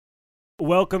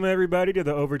Welcome, everybody, to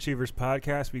the Overachievers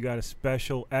podcast. We got a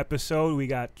special episode. We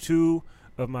got two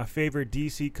of my favorite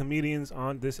DC comedians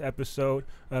on this episode.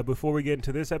 Before we get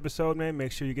into this episode, man,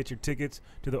 make sure you get your tickets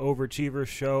to the Overachievers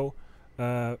show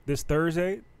this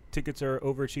Thursday. Tickets are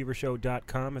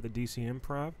overachievershow.com at the DC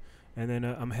Improv. And then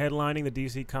I'm headlining the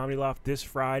DC Comedy Loft this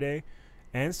Friday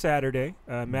and Saturday.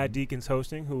 Matt Deakins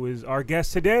hosting, who is our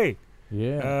guest today.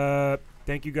 Yeah.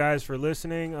 Thank you guys for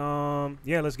listening.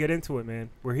 Let's get into it,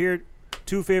 man. We're here.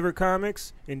 Two favorite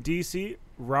comics in DC,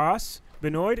 Ross,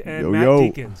 Benoit, and Matt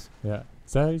Deakins. Yeah.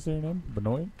 Is that how you say your name?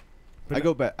 Benoit?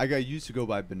 I used to go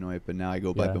by Benoit, but now I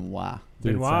go by Benoit.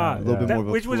 Benoit. A little bit more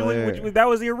of a flair. That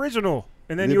was the original.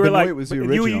 And then The you were Benoit like, was the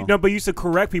original. but you used to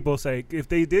correct people. Say if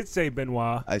they did say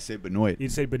Benoit, I say Benoit.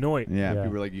 you'd say Benoit. Yeah, Yeah.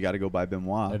 people were like, you got to go by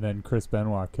Benoit. And then Chris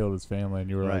Benoit killed his family, and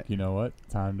you were Right. like, you know what?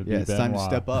 Time to be Yeah, it's Benoit. time to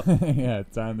step up. Yeah,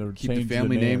 it's time to Keep the change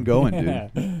family name name going, dude. Yeah.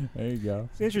 There you go.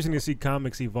 It's interesting to see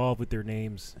comics evolve with their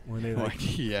names when they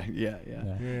like. yeah.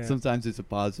 Yeah. Sometimes it's a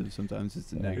positive, sometimes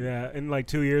it's a negative. Yeah, in like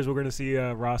 2 years, we're gonna see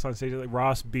Ross on stage, like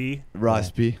Ross B. Ross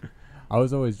B. I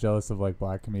was always jealous of like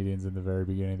black comedians in the very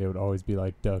beginning. They would always be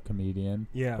like the comedian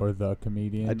Yeah. or the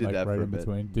comedian. I did like that right for a in bit.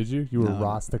 between. Did you? You were No.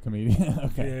 Ross the comedian.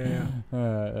 Okay.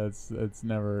 Yeah. It's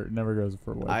never goes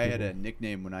for white I people. had a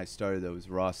nickname when I started that was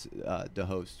Ross, the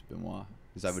host, Benoit,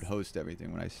 because I would host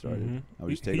everything when I started. Mhm. I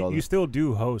would just take all the... You still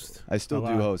do host. I still a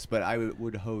do lot. host, but I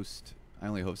would host... I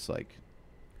only host like...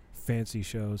 Fancy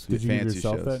shows. Did you give fancy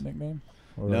yourself shows. that nickname?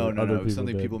 Or No. other It was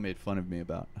something did? people made fun of me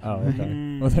about. Oh,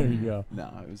 okay. Well, there you go.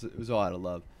 No, it was all out of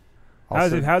love.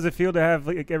 How's it feel to have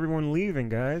like everyone leaving,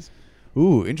 guys?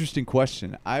 Ooh, interesting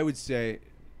question. I would say, do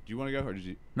you want to go or did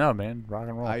you? No, man, rock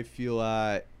and roll. I feel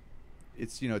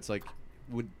it's like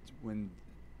when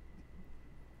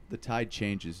the tide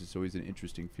changes, it's always an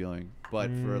interesting feeling. But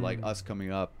for like us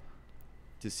coming up,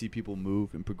 to see people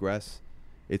move and progress,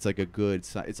 it's like a good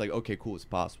sign. It's like, okay, cool, it's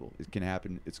possible. It can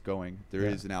happen. It's going. There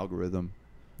is an algorithm.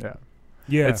 Yeah.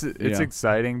 Yeah. It's Yeah.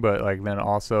 exciting, but like then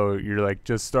also you're like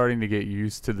just starting to get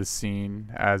used to the scene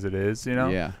as it is, you know?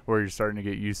 Yeah. Where you're starting to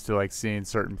get used to like seeing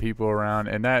certain people around,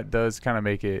 and that does kind of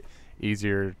make it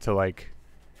easier to like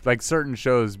certain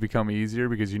shows become easier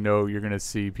because you know you're going to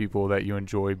see people that you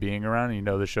enjoy being around, and you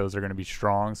know the shows are going to be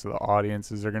strong, so the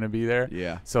audiences are going to be there.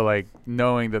 Yeah. So like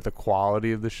knowing that the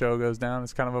quality of the show goes down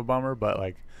is kind of a bummer, but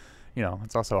like, you know,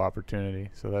 it's also opportunity.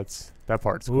 So that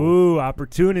part's cool. Ooh,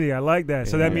 opportunity. I like that.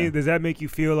 So that Yeah. means, does that make you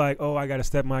feel like, oh, I got to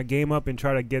step my game up and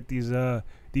try to get these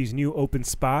new open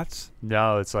spots?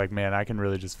 No, it's like, man, I can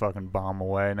really just fucking bomb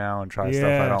away now and try stuff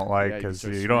Yeah. I don't like Yeah, you because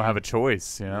start you don't have a swinging.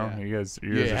 choice, you know? Yeah. You guys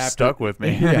You are have stuck to- with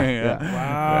me. Yeah.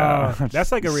 Wow. Yeah.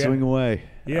 That's like a Swing away.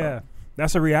 Yeah.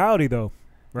 That's a reality, though,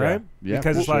 right? Yeah.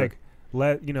 Because for it's sure. like,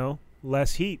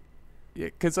 less heat. Yeah,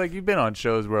 because like you've been on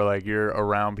shows where like you're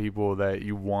around people that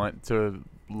you want to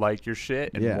like your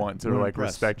shit and Yeah, want to we're like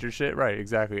impressed. respect your shit, right?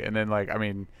 Exactly. And then like, I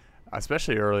mean,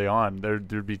 especially early on,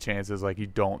 there'd be chances like you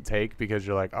don't take because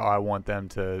you're like, oh, I want them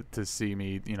to see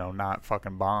me, you know, not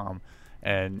fucking bomb.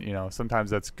 And you know, sometimes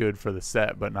that's good for the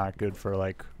set, but not good for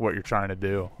like what you're trying to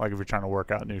do. Like if you're trying to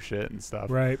work out new shit and stuff.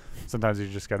 Right. Sometimes you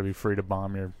just got to be free to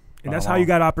bomb your. And that's how you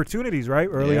got opportunities, right?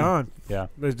 Early Yeah. on. Yeah.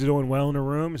 They're doing well in a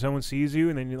room, someone sees you,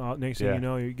 and then next thing Yeah. you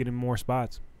know, you're getting more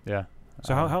spots. Yeah.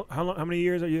 So how many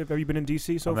years have you been in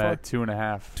DC so I'm far? at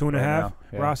 2.5. 2.5. right now.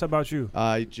 Yeah. Ross, how about you?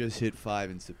 I just hit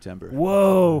 5 in September.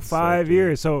 Whoa, That's so 5 cool.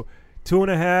 years. So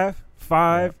 2.5,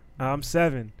 5. I'm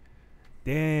 7.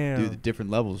 Damn. Dude, the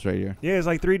different levels right here. Yeah, it's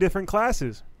like 3 different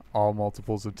classes. All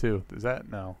multiples of 2. Is that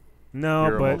no? No,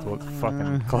 You're a but multiple. It's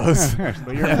fucking close.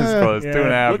 But you're It's close. yeah.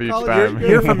 2.5 What each college time.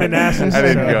 you're from Manassas. I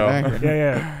didn't so- go.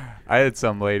 Yeah. I had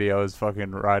some lady. I was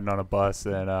fucking riding on a bus,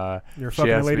 and You're she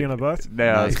fucking a asked lady me- on a bus?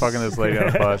 Yeah, I was Nice. fucking this lady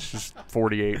on a bus. She's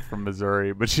 48 from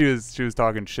Missouri, but she was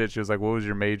talking shit. She was like, "What was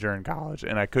your major in college?"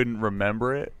 And I couldn't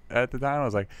remember it at the time. I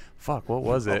was like, "Fuck, what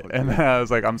was it?" And then I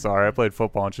was like, "I'm sorry, I played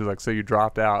football." And she was like, "So you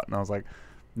dropped out?" And I was like,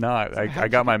 "No, I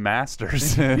got my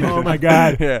master's." Oh, my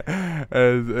God. Yeah, it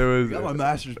I was. got my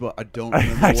master's, but I don't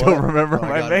remember I don't what. remember Oh, I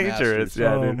my got a major. master's. It's,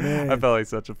 yeah, Oh, dude. man. I felt like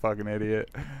such a fucking idiot.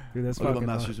 Dude, that's I got fucking a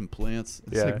master's in plants.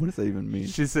 It's Yeah. like, what does that even mean?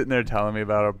 She's sitting there telling me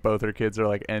about her, both her kids are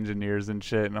like engineers and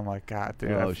shit, and I'm like, God,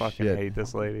 dude, I Oh, fucking shit. hate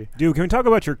this lady. Dude, can we talk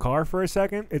about your car for a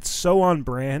second? It's so on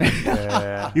brand.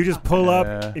 Yeah. You just pull Yeah.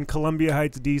 up in Columbia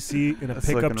Heights, D.C. in a It's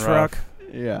pickup looking truck, rough.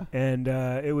 Yeah. and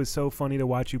it was so funny to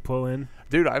watch you pull in.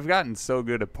 Dude, I've gotten so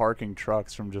good at parking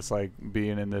trucks from just like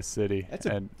being in this city.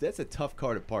 That's a tough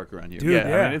car to park around here. Dude, yeah, I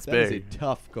yeah. mean it's That is big. a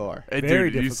tough car. Hey,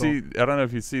 Very dude, you see? difficult. I don't know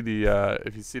if you see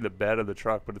the bed of the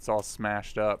truck, but it's all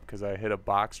smashed up because I hit a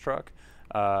box truck,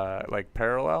 like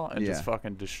parallel, and just Yeah.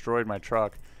 fucking destroyed my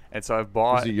truck. And so I've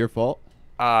bought. Is it your fault?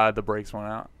 The brakes went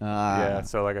out. Yeah,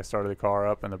 so like I started the car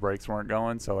up and the brakes weren't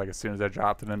going. So like as soon as I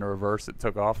dropped it into reverse, it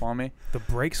took off on me. The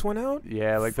brakes went out?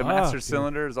 Yeah, like the master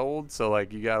cylinder is old, so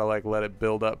like you gotta like let it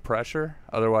build up pressure.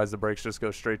 Otherwise, the brakes just go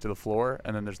straight to the floor,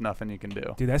 and then there's nothing you can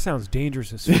do. Dude, that sounds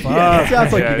dangerous as fuck. Yeah, it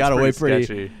sounds like Yeah, you got it's away pretty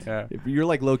pretty. sketchy. Yeah. You're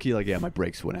like low key, like my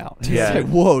brakes went out. Yeah. It's like,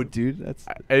 whoa, dude, that's.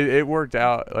 It worked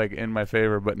out like in my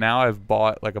favor, but now I've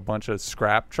bought like a bunch of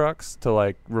scrap trucks to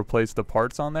like replace the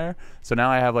parts on there. So now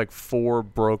I have like 4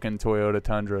 broken Toyota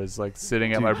Tundras like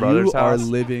sitting at my brother's house. You are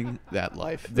living that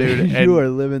life, Dude. You are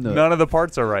living the. None of the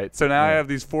parts are right. So now I have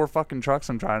these 4 fucking trucks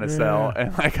I'm trying to sell,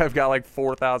 and like I've got like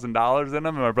 $4,000 in them,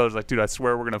 and my brother's like, dude, I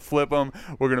swear we're gonna flip them.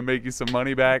 We're gonna make you some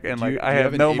money back, and like I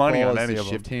have no money on any of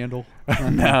them. Shift handle.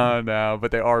 No,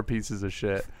 but they are pieces of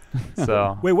shit.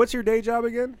 So Wait, what's your day job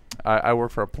again? I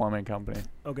work for a plumbing company.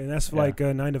 Okay, that's like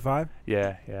 9 to 5?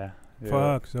 Yeah.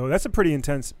 Fuck. So that's a pretty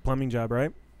intense plumbing job,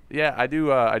 right? Yeah, I do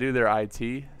their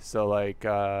IT. So like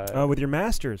with your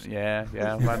masters. Yeah,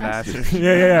 my master's.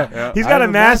 Yeah. He's got a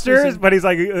master's, but he's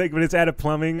like but it's out of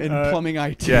plumbing. In plumbing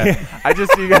IT. Yeah. I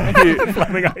just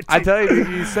plumbing IT. I tell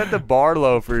you set the bar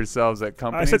low for yourselves at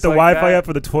companies. I set the like Wi-Fi that. up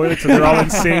for the toilets so they're all in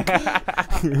sync.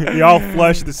 You all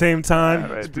flush at the same time.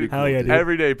 Yeah, right. Hell yeah, dude.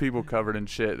 Every day people covered in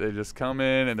shit. They just come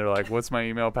in and they're like, "What's my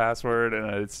email password?" And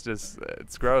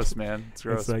it's gross, man. It's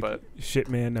gross. It's like but shit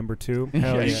man number 2.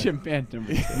 Hell yeah. Shit man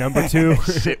number 2. Number 2.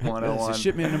 shit 101.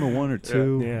 Shit man number 1 or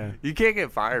 2. Yeah. You can't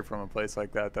get fired from a place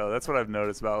like that though. That's what I've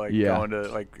noticed about like going to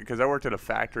like because I worked at a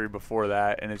factory before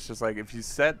that, and it's just like if you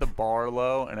set the bar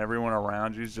low and everyone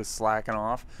around you is just slacking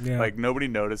off, like nobody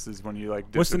notices when you like.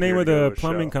 What's the name of the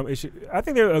plumbing company? I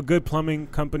think a good plumbing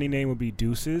company name would be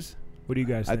Deuces. What do you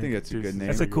guys think? I think that's a good name.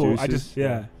 That's a cool.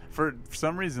 Deuces. For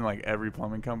some reason, like every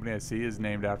plumbing company I see is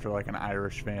named after like an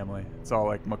Irish family. It's all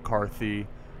like McCarthy.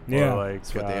 Yeah, or like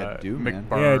that's what they had to do, man.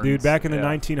 Yeah, dude. Back in the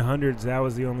 1900s, that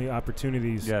was the only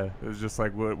opportunities. Yeah, it was just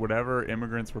like whatever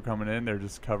immigrants were coming in, they're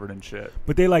just covered in shit.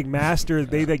 But they like master.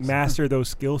 They like master those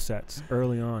skill sets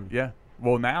early on. Yeah.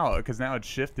 Well, now because now it's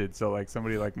shifted. So like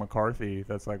somebody like McCarthy,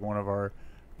 that's like one of our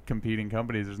competing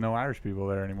companies. There's no Irish people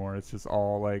there anymore. It's just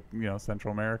all like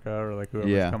Central America or like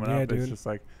whoever's coming up. Dude. It's just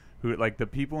like. Who like the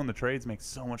people in the trades make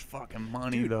so much fucking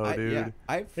money though, dude.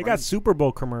 They got Super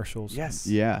Bowl commercials. Yes.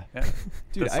 Yeah.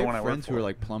 Dude, That's I the one have I work friends who for. are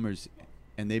like plumbers,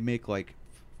 and they make like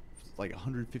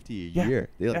 $150 a year.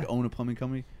 They like own a plumbing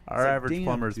company. Our average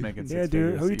plumber's making $6 Yeah, dude.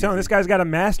 figures Who you telling? easy. This guy's got a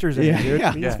master's in it, dude.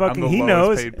 He's fucking. I'm the he lowest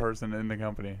knows. paid person in the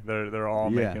company. They're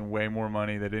all making way more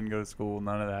money. They didn't go to school,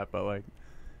 none of that. But like,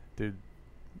 dude.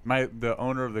 The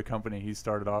owner of the company, he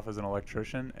started off as an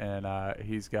electrician, and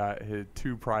he's got his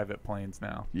 2 private planes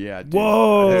now. Yeah, dude.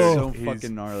 Whoa. That's so He's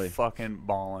fucking gnarly. Fucking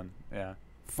balling. Yeah.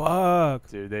 Fuck.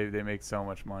 Dude, they make so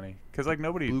much money. Because, like,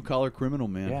 nobody... Blue collar criminal,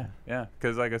 man. Yeah.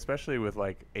 Because, like, especially with,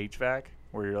 like, HVAC,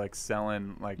 where you're, like,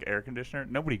 selling, like, air conditioner,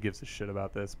 nobody gives a shit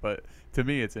about this. But to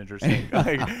me, it's interesting.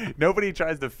 Like, nobody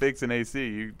tries to fix an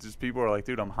AC. People are like,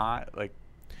 dude, I'm hot. Like...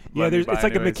 Yeah, it's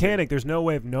like a mechanic. There's no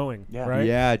way of knowing, right?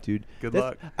 Yeah, dude. Good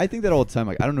luck. I think that all the time.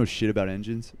 Like, I don't know shit about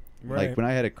engines. Right. Like, when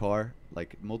I had a car,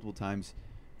 like, multiple times,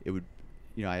 it would,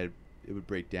 it would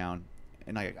break down.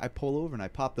 And I pull over and I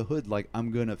pop the hood like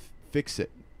I'm going to fix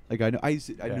it. Like, I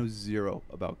know zero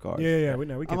about cars. Yeah, we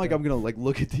know. I'm going to, like,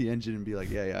 look at the engine and be like,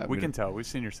 yeah. We can tell. We've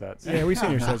seen your sets. Yeah, we've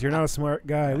seen your sets. You're not a smart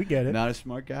guy. We get it. Not a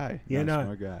smart guy. Yeah, not a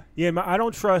smart guy. Yeah, I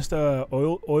don't trust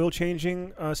oil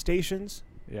changing stations.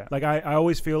 Yeah. Like I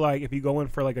always feel like if you go in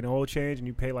for like an oil change and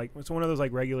you pay like it's one of those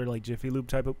like regular like Jiffy Lube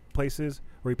type of places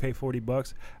where you pay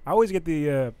 $40, I always get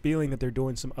the feeling that they're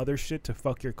doing some other shit to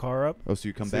fuck your car up. Oh, so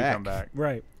you come You back. come back.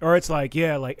 Right. Or it's like,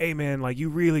 like, hey man, like you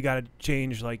really got to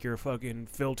change like your fucking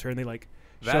filter, and they like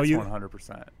show That's you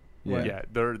 100%. Yeah. Yeah,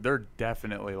 they're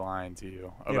definitely lying to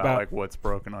you about, about like what's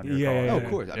broken on your Yeah, car. yeah, Oh, yeah. of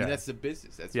course. I Yeah. mean, that's the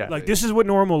business. That's Yeah. what like they- this is what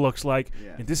normal looks like,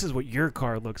 Yeah. and this is what your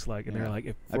car looks like, and Yeah. they're like,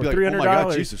 if I'd for be like, $300, oh my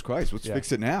God, Jesus Christ, let's Yeah.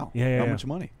 fix it now. Yeah, How yeah. much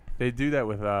money? They do that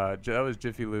with that was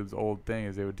Jiffy Lube's old thing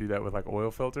is they would do that with like oil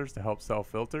filters to help sell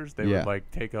filters. They would like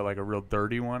take a real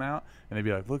dirty one out and they'd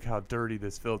be like, look how dirty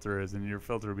this filter is, and your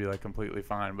filter would be like completely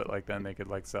fine, but like then they could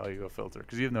like sell you a filter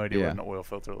because you have no idea what an oil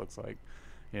filter looks like,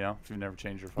 if you've never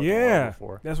changed your fucking oil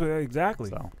before. That's what exactly.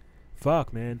 So.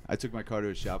 Fuck, man. I took my car to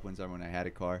a shop one time when I had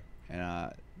a car,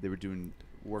 and they were doing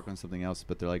work on something else,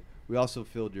 but they're like, we also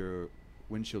filled your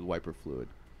windshield wiper fluid.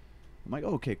 I'm like,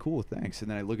 oh, okay, cool, thanks. And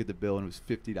then I look at the bill, and it was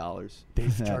 $50. They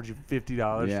used to charge you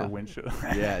 $50 Yeah. for windshield.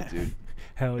 Yeah, dude.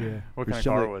 Hell yeah. What For kind of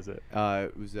some car of- was it?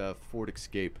 It was a Ford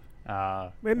Escape.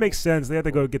 It makes sense. They have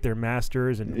to go get their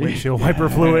masters and windshield wiper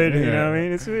fluid. You know what I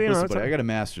mean? It's Listen, it's buddy, I got a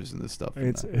master's in this stuff.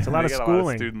 it's They a lot of got schooling. a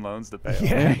lot of student loans to pay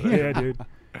off. Yeah, dude.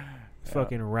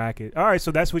 fucking racket. All right,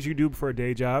 so that's what you do for a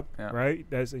day job, Yeah. right?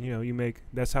 That's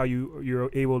that's how you're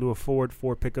able to afford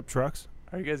 4 pickup trucks.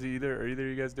 Are either of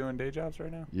you guys doing day jobs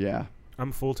right now? Yeah. I'm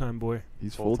a full-time boy.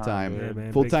 He's Full-time, full-time. Yeah,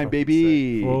 man. Full-time, Big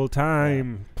baby.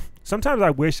 Full-time. Sometimes I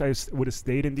wish I would have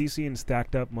stayed in DC and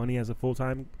stacked up money as a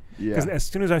full-time. Because Yeah. as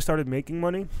soon as I started making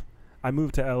money, I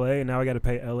moved to LA and now I got to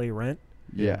pay LA rent.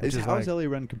 Yeah. which is How's like- LA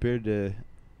run compared to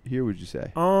here, would you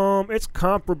say? It's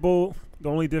comparable. The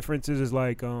only difference is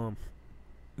like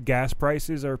gas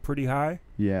prices are pretty high.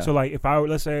 Yeah. So like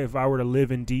let's say if I were to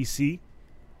live in DC,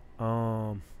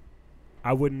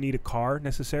 I wouldn't need a car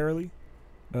necessarily.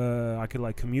 I could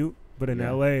like commute, but in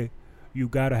Yeah. LA, you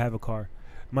gotta have a car.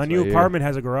 My That's new right here. apartment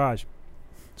has a garage,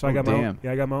 so I Oh, got my own,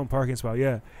 damn. I got my own parking spot.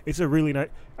 Yeah, it's a really nice.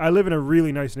 I live in a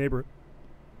really nice neighborhood.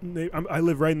 I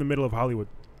live right in the middle of Hollywood.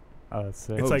 Oh, that's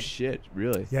sick. It's oh like- shit!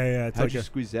 Really? Yeah, it's How'd like you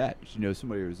squeeze that? Did you know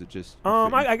somebody, or was it just?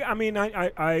 I mean,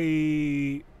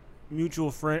 I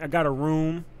mutual friend. I got a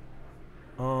room.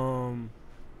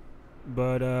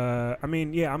 But I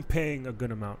mean, yeah, I'm paying a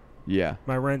good amount. Yeah.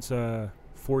 My rent's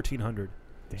 $1,400.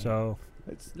 Damn. So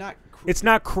It's not. it's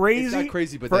not crazy. It's not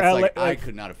crazy, but for that's LA like I like-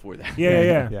 could not afford that.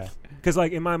 Yeah. Yeah. Because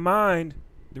like in my mind,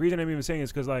 the reason I'm even saying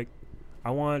is because like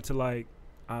I wanted to like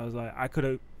I was like I could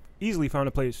have easily found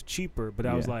a place cheaper, but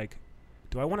I was Yeah. like,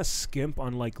 do I want to skimp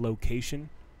on like location?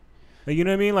 Like, you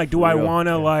know what I mean? Like, do For I real, want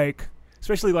to yeah. like,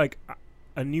 especially like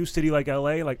a new city like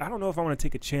LA? Like, I don't know if I want to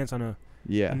take a chance on a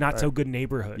Yeah. not so Right. good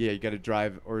neighborhood. Yeah, you got to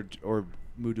drive or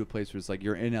move to a place where it's like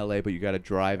you're in LA, but you got to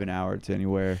drive an hour to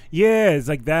anywhere. Yeah, it's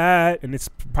like that, and it's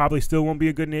probably still won't be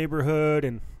a good neighborhood.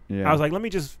 And Yeah. I was like, let me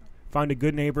just find a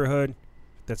good neighborhood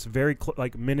that's very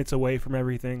like minutes away from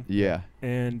everything. yeah,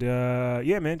 And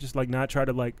yeah, man, just like not try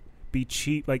to like be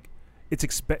cheap. Like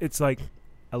it's like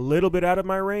a little bit out of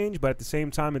my range, but at the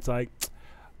same time, it's like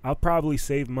I'll probably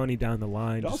save money down the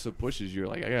line. it Just- also pushes you.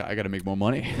 Like I got to make more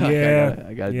money. Yeah.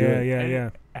 I got to do yeah, it. yeah, And yeah.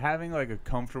 Having like a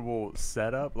comfortable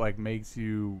setup like makes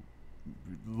you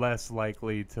less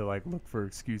likely to like look for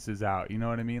excuses out. You know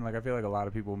what I mean? Like I feel like a lot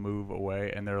of people move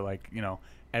away and they're like, you know,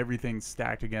 everything's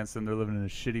stacked against them. They're living in a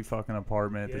shitty fucking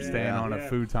apartment. They're staying on a Yeah.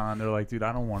 futon. They're like, dude,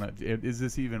 I don't want to. Is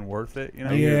this even worth it? You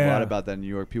know? I hear a Yeah. lot about that in New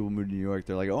York. People move to New York.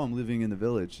 They're like, oh, I'm living in the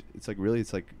village. It's like really,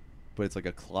 it's like, but it's like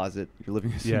a closet. You're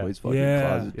living in Yeah. somebody's fucking Yeah.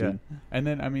 closet, Yeah. dude. And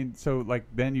then I mean, so like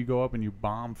then you go up and you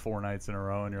bomb 4 nights in a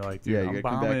row, and you're like, dude, Yeah, you I'm gotta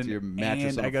come back bombing, to your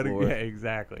mattress and on I the gotta, floor. yeah,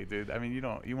 exactly, dude. I mean, you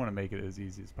want to make it as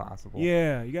easy as possible.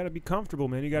 Yeah, you got to be comfortable,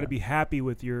 man. You got to Yeah. be happy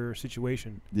with your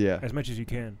situation Yeah. as much as you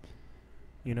can.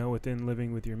 You know, within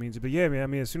living with your means. But yeah, man. I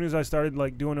mean, as soon as I started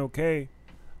like doing okay,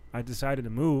 I decided to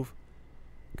move.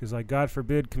 Because like, God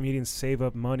forbid, comedians save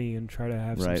up money and try to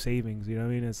have some Right. savings. You know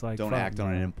what I mean? It's like Don't fuck, act on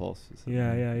an man. impulse. It's-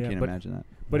 Yeah, yeah, yeah. Can't But imagine that.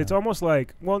 But it's almost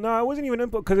like, well, no, it wasn't even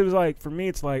input because it was like for me,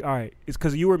 it's like, all right, it's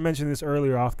because you were mentioning this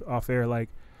earlier off air, like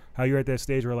how you're at that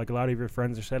stage where like a lot of your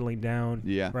friends are settling down,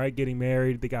 Yeah. right, getting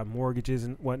married, they got mortgages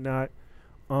and whatnot.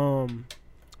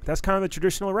 That's kind of the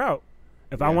traditional route.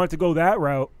 If I Yeah. wanted to go that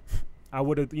route, I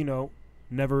would have,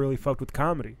 never really fucked with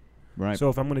comedy. Right. So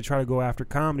if I'm going to try to go after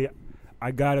comedy,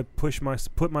 I gotta put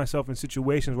myself in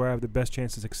situations where I have the best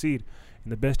chance to succeed,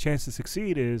 and the best chance to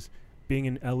succeed is being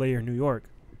in LA or New York.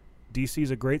 DC is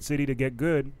a great city to get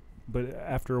good, but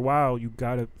after a while, you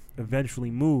gotta eventually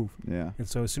move. yeah. And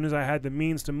so as soon as I had the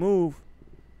means to move,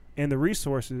 and the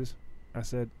resources, I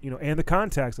said, and the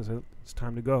contacts, I said, it's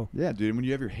time to go. Yeah, dude. When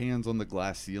you have your hands on the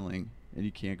glass ceiling and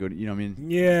you can't go to, what I mean? It's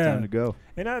Yeah, time to go.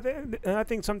 and I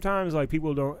think sometimes like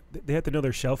people they have to know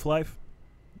their shelf life.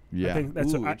 Yeah. I think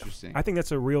that's Ooh, interesting. I think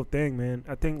that's a real thing, man.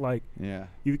 I think like yeah.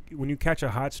 when you catch a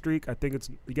hot streak, I think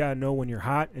you gotta know when you're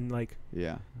hot, and like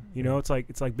Yeah. it's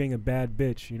like being a bad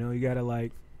bitch. You gotta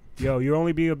like, you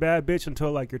only be a bad bitch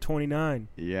until like you're 29.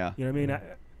 Yeah. You know what I mean?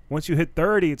 Once you hit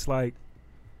 30, it's like,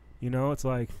 it's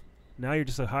like now you're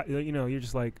just a hot. You're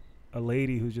just like a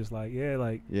lady who's just like, yeah,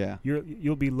 like Yeah.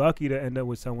 you'll be lucky to end up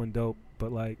with someone dope,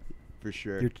 but like For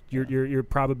sure. your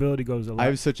probability goes a lot. I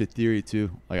have such a theory too.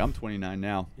 Like I'm 29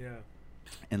 now, yeah.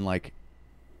 and like,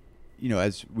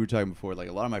 as we were talking before, like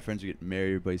a lot of my friends are getting married,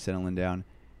 everybody's settling down,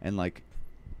 and like,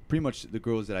 pretty much the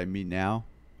girls that I meet now,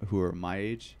 who are my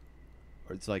age,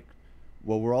 it's like,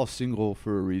 well, we're all single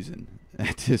for a reason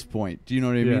at this point. Do you know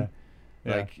what I mean? Yeah.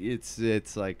 Like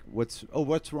it's like what's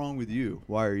wrong with you?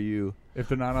 Why are you? If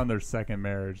they're not on their second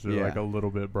marriage, they're Yeah. like a little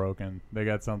bit broken. They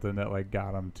got something that like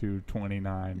got them to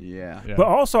 29. Yeah. Yeah. But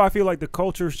also, I feel like the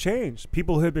culture's changed.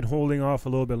 People have been holding off a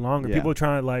little bit longer. Yeah. People are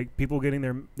trying to people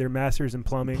getting their masters in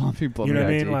plumbing. Plumbing, You know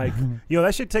what I yeah, mean? Like,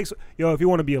 that shit takes. If you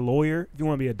want to be a lawyer, if you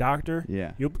want to be a doctor,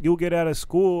 yeah. you'll get out of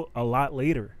school a lot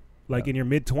later, like Yeah. in your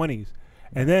mid 20s,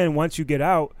 and then once you get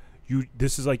out,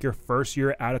 this is like your first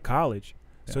year out of college.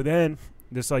 So then,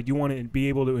 just like you want to be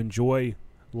able to enjoy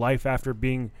life after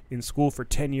being in school for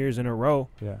 10 years in a row,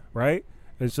 right?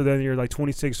 And so then you're like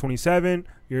 26, 27,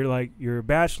 you're a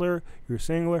bachelor, you're a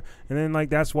singler, and then like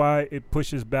that's why it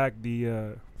pushes back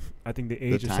the I think the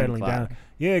age of settling down.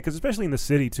 Yeah, because especially in the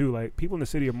city too, like people in the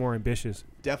city are more ambitious.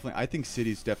 Definitely, I think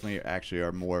cities definitely actually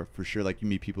are more for sure. Like you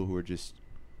meet people who are just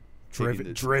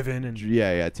driven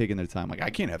and taking their time. Like I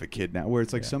can't have a kid now. Where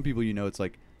it's like some people, it's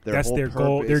like that's whole their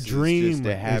goal, their dream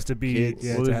is to be. Kids.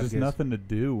 Well, there's just nothing to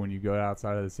do when you go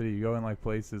outside of the city. You go in like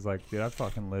places like, dude, I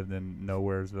fucking lived in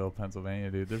Nowheresville,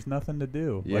 Pennsylvania, dude. There's nothing to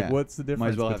do. Yeah. Like, what's the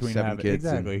difference between having kids?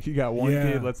 Exactly. If you got one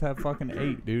kid, let's have fucking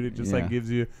 8, dude. It just like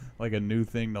gives you like a new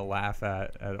thing to laugh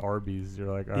at Arby's.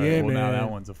 You're like, all right, well now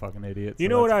that one's a fucking idiot. You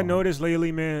know what I noticed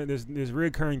lately, man? There's this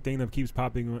recurring thing that keeps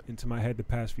popping into my head the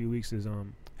past few weeks is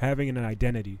having an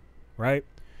identity, right?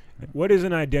 What is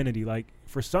an identity? Like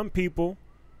for some people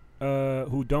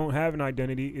who don't have an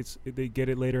identity, they get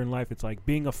it later in life. It's like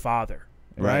being a father,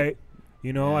 right?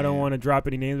 I don't want to drop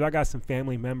any names, but I got some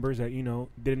family members that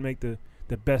didn't make the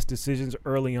best decisions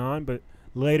early on, but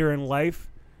later in life,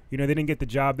 they didn't get the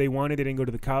job they wanted, they didn't go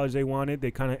to the college they wanted,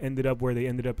 they kind of ended up where they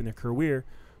ended up in their career.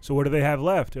 So what do they have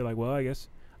left? They're like, well, I guess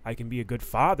I can be a good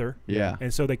father. Yeah.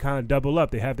 And so they kind of double up.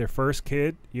 They have their first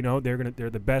kid, they're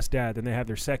the best dad. Then they have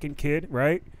their second kid,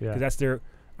 right? Because that's their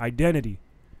identity.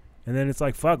 And then it's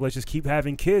like, fuck, let's just keep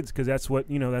having kids because that's what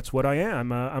I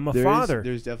am. I'm a father.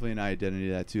 There's definitely an identity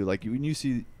to that too. Like when you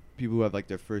see people who have like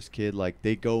their first kid, like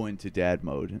they go into dad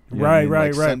mode. Right.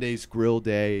 Like Sunday's grill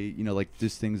day, like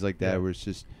just things like that where it's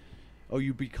just,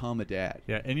 you become a dad.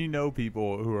 Yeah, and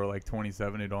people who are like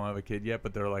 27 who don't have a kid yet,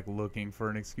 but they're like looking for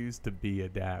an excuse to be a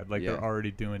dad. Like they're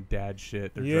already doing dad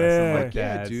shit. They're dressing like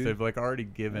dads. They've like already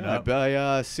given up.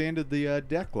 I sanded the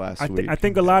deck last week. I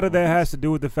think a lot of that has to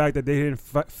do with the fact that they didn't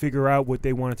figure out what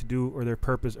they wanted to do or their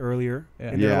purpose earlier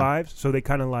in their lives. So they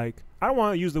kind of like, I don't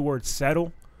want to use the word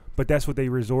settle, but that's what they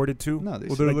resorted to. No,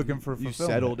 they're like, looking for fulfillment. You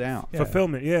settle down. Yeah.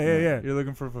 Fulfillment, yeah. You're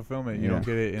looking for fulfillment. You don't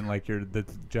get it in like the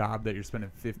job that you're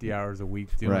spending 50 hours a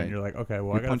week doing. Right. You're like, okay,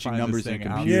 well, I got to find numbers this thing in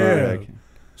out. Yeah.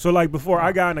 So like before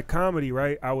I got into comedy,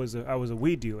 right, I was a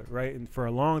weed dealer, right, and for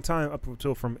a long time up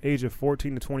until from age of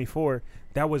 14 to 24,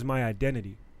 that was my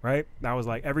identity, right. That was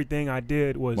like everything I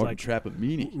did was More like trap a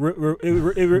meanie.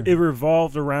 It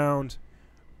revolved around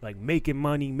like making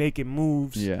money, making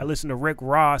moves. I listened to Rick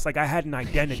Ross. Like I had an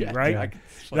identity, right?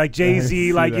 Like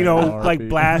Jay-Z, like, like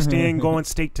blasting, going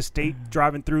state to state,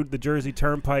 driving through the Jersey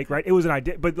Turnpike, right? It was an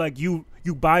idea. But like you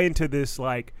buy into this,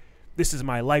 like, this is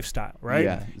my lifestyle, right?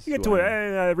 Yeah. You get to it.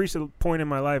 I reached a point in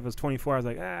my life, I was 24. I was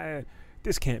like,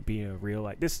 this can't be a real,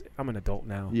 like this. I'm an adult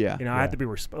now. Yeah. I have to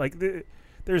be,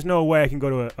 there's no way I can go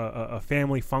to a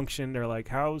family function. They're like,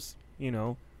 how's,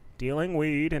 dealing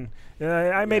weed, and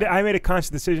I made a conscious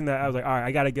decision that I was like, all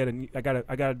right,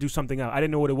 I gotta do something else. I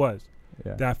didn't know what it was.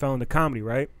 Then I fell into comedy,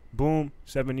 right? Boom,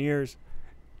 7 years.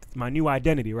 It's my new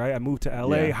identity, right? I moved to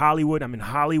LA, Hollywood. I'm in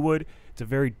Hollywood. It's a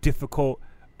very difficult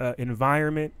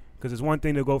environment because it's one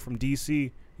thing to go from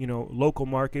DC, local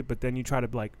market, but then you try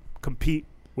to like compete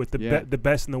with the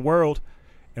best in the world,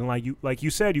 and like you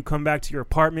said, you come back to your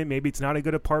apartment. Maybe it's not a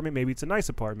good apartment. Maybe it's a nice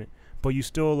apartment. But you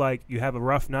still, like, you have a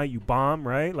rough night, you bomb,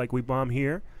 right? Like we bomb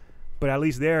here. But at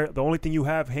least there, the only thing you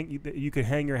have you can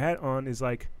hang your hat on is,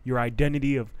 like, your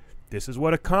identity of this is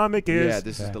what a comic is. Yeah,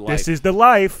 this is the life. This is the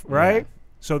life, right? Yeah.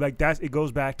 So, like, it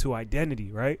goes back to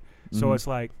identity, right? Mm-hmm. So it's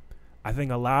like, I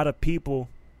think a lot of people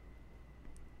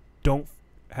don't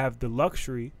have the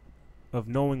luxury of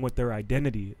knowing what their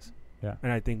identity is. Yeah.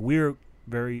 And I think we're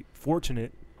very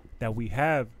fortunate that we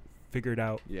have figured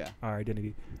out our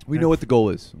identity. We know what the goal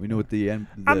is. We know what the end.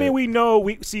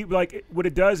 We see, like, what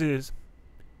it does is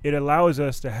it allows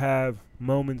us to have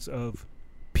moments of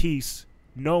peace,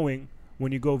 knowing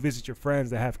when you go visit your friends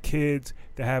that have kids,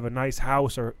 that have a nice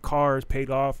house or cars paid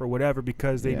off or whatever,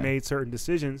 because they made certain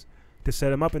decisions to set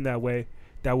them up in that way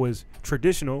that was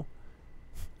traditional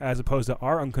as opposed to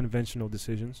our unconventional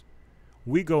decisions.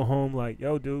 We go home like,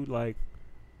 yo, dude, like,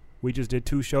 we just did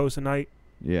 2 shows tonight.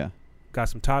 Yeah. Got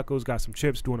some tacos, got some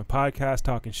chips, doing a podcast,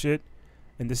 talking shit.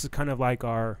 And this is kind of like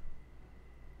our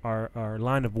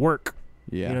line of work.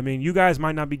 Yeah. You know what I mean? You guys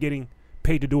might not be getting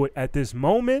paid to do it at this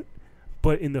moment,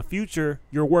 but in the future,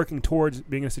 you're working towards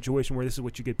being in a situation where this is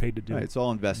what you get paid to do. Right, it's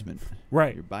all investment.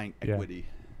 Right. You're buying equity.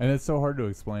 And it's so hard to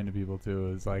explain to people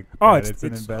too. It's like, it's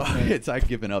an investment. It's I've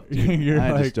given up, dude.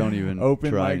 I just don't even open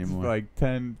try mics, anymore. like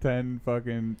 10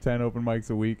 open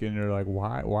mics a week, and you're like,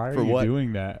 why are For you what?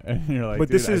 doing that? And you're like, but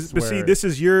dude, this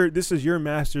is your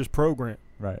master's program,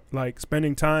 right? Like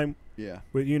spending time,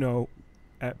 with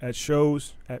at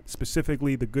shows, at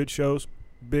specifically the good shows,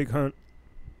 Big Hunt,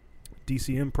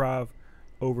 DC Improv,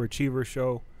 Overachiever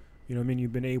show. You know what I mean?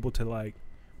 You've been able to like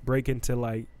break into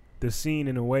like the scene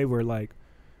in a way where like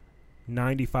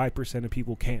 95% of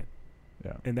people can't.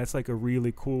 Yeah. And that's like a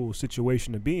really cool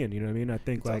situation to be in. You know what I mean? I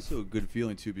think It's like also a good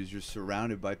feeling too, because you're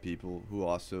surrounded by people who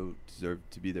also deserve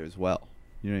to be there as well.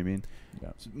 You know what I mean? Yeah.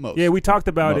 So most. yeah, we talked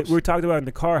about it. Most. We talked about in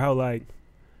the car how like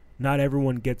not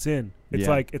everyone gets in. It's Yeah.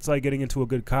 like getting into a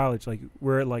good college. Like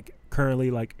we're like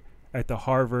currently like at the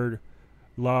Harvard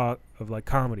Law of like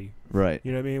comedy. Right.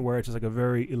 You know what I mean? Where it's just like a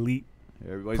very elite.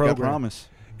 Everybody's program. got promise.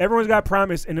 Everyone's got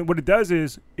promise, and what it does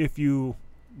is if you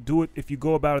do it, if you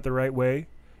go about it the right way,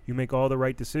 you make all the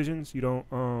right decisions. You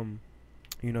don't,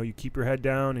 you keep your head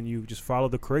down and you just follow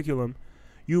the curriculum.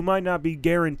 You might not be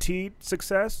guaranteed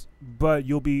success, but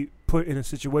you'll be put in a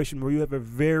situation where you have a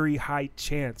very high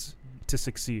chance to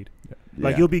succeed.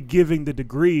 Like you'll be giving the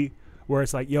degree where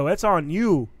it's like, yo, it's on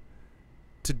you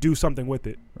to do something with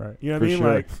it. Right. You know what For I mean?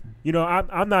 sure. Like,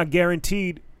 I'm not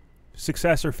guaranteed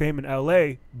success or fame in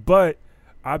LA, but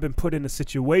I've been put in a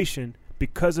situation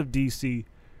because of DC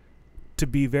to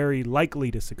be very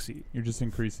likely to succeed. You're just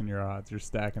increasing your odds. You're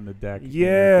stacking the deck. in Yeah.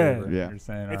 your favor, and Yeah. You're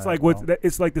saying, It's all like right,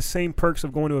 it's like the same perks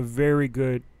of going to a very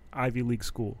good Ivy League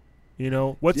school. You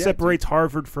know what Yeah, separates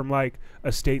Harvard from like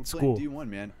a state school? D1,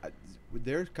 man.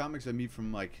 There are comics I meet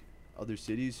from like other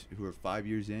cities who are 5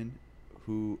 years in,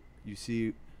 who you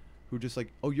see, who just like,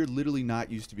 oh, you're literally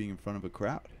not used to being in front of a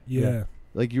crowd. Yeah.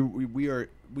 Like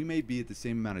we may be at the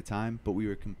same amount of time, but we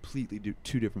are completely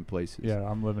two different places. Yeah,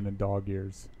 I'm living in dog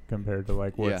years compared to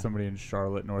like what Yeah. somebody in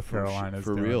Charlotte, North Carolina is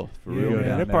for doing. real, for Yeah, real. go man.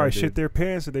 down They there, probably dude. shit their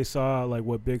pants if they saw like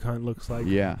what Big Hunt looks like.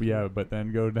 Yeah. Yeah, but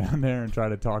then go down there and try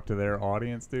to talk to their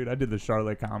audience, dude. I did the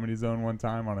Charlotte Comedy Zone one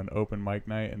time on an open mic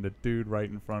night, and the dude right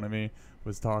in front of me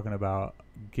was talking about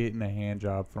getting a hand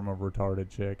job from a retarded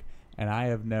chick. And I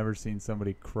have never seen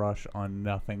somebody crush on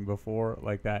nothing before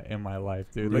like that in my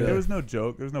life, dude. Like, Really? there was no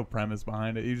joke. There was no premise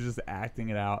behind it. He was just acting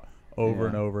it out over Yeah.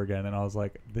 and over again. And I was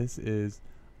like, this is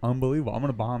unbelievable. I'm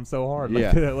going to bomb so hard.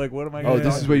 Yeah. Like, like, what am I going Oh, to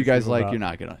this is what you guys like. You're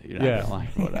not gonna Yeah. like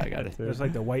what I got. It's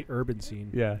like the white urban scene.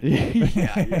 Yeah.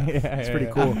 Yeah. It's pretty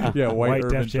cool. Yeah, white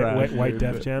urban Def Jam. trash, White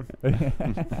dude. Def Jam.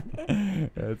 Yeah,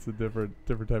 it's a different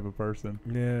type of person.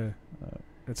 Yeah.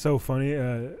 It's so funny.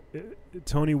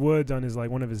 Tony Woods on his like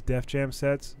one of his Def Jam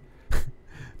sets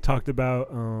talked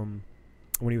about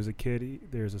when he was a kid.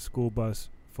 There's a school bus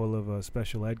full of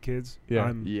special ed kids.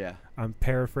 Yeah. I'm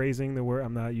paraphrasing the word.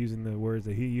 I'm not using the words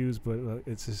that he used, but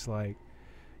it's just like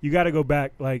you got to go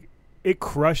back. Like it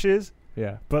crushes,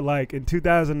 Yeah. but like in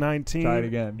 2019, Try it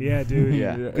again. Yeah, dude.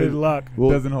 Yeah. Good luck. Well,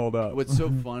 doesn't hold up. What's so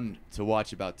fun to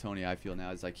watch about Tony, I feel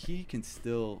now, is like he can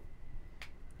still,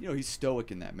 he's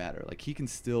stoic in that matter. Like he can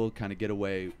still kind of get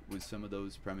away with some of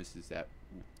those premises that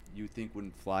you think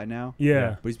wouldn't fly now.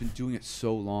 Yeah. But he's been doing it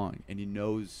so long, and he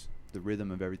knows the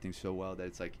rhythm of everything so well that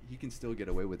it's like he can still get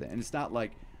away with it. And it's not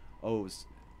like, it's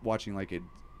watching like an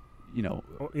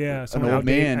someone old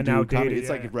man an do outdated, comedy. It's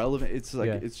like relevant. It's like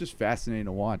Yeah. it's just fascinating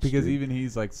to watch. Because dude. even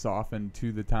he's like softened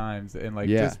to the times and like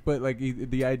Yeah. but like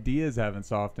the ideas haven't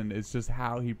softened. It's just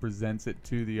how he presents it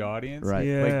to the audience. Right.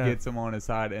 Yeah. Like gets him on his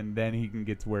side, and then he can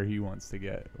get to where he wants to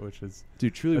get, which is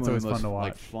dude, truly that's one of the always most fun to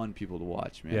like watch. fun people to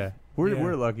watch, man. yeah.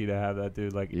 We're lucky to have that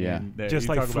dude. Like Yeah. in there. just You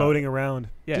like talk about- floating around.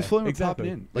 Yeah, Just floating, exactly.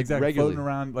 popping in, like, exactly. regularly. Floating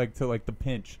around like to like the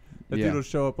pinch. That Yeah. dude will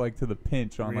show up like to the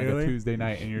pinch on like Really? a Tuesday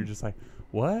night, and you're just like,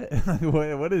 what?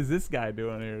 what is this guy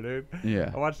doing here, dude?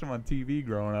 Yeah. I watched him on TV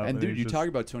growing up. And dude, he's you just- talk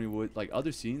about Tony Wood, like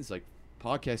other scenes, like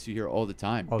podcasts you hear all the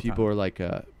time. All the People time. are like,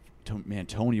 man,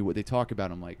 Tony Wood. They talk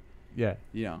about him like, Yeah.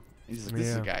 he's just like, this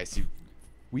is a Yeah. guy I see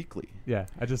weekly. Yeah,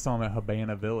 I just saw him at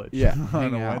Habana Village. Yeah,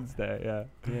 on hang a out. Wednesday.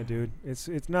 Yeah, Yeah, dude.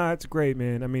 It's great,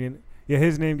 man. I mean,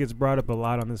 his name gets brought up a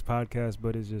lot on this podcast,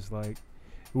 but it's just like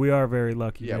we are very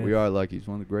lucky. Yeah, man. we are lucky. He's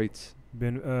one of the greats.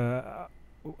 I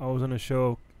was on a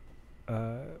show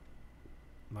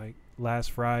like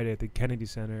last Friday at the Kennedy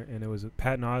Center, and it was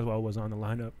Patton Oswalt was on the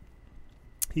lineup.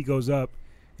 He goes up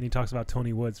and he talks about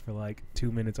Tony Woods for like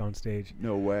 2 minutes on stage.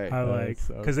 No way. I That's like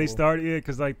so because they cool. started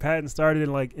because like Patton started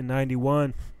in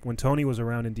 '91 when Tony was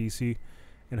around in DC,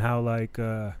 and how like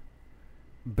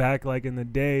back like in the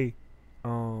day,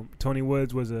 Tony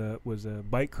Woods was a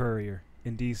bike courier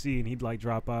in DC, and he'd like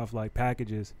drop off like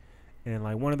packages, and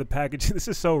like one of the packages this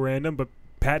is so random, but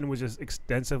Patton was just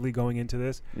extensively going into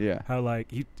this, Yeah. how like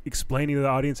he explaining to the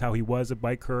audience how he was a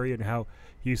bike courier and how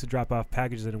he used to drop off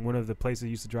packages, and one of the places he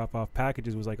used to drop off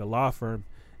packages was like a law firm,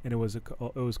 and it was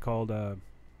called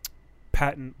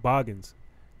Patton Boggins.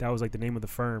 That was like the name of the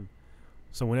firm.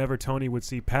 So whenever Tony would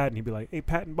see Patton, he'd be like, "Hey,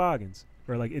 Patton Boggins,"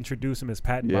 or like introduce him as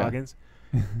Patton Yeah. Boggins.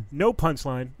 No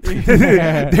punchline.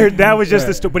 That was just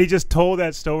the story. But he just told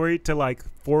that story to like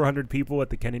 400 people at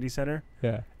the Kennedy Center.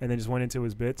 Yeah. And then just went into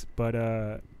his bits. But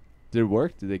Did it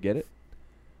work? Did they get it?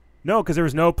 no, because there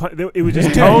was no it was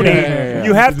just Tony.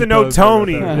 You have to know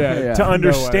Tony to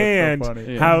understand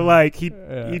how like he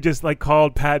just like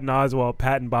called Patton Oswalt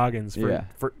Patton Boggins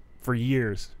for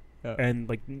years. Yeah. And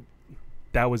like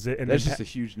that was it. And that's just a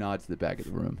huge nod to the back of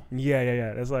the room.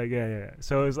 Yeah. That's like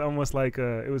So it was almost like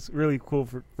it was really cool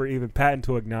for even Patton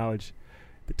to acknowledge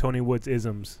the Tony Woods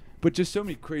isms. But just so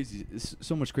much crazy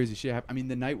shit happened. I mean,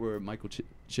 the night where Michael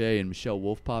Che and Michelle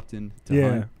Wolf popped in to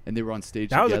Hunt, and they were on stage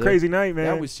That together. was a crazy night, man.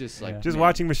 That was just like just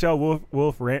watching Michelle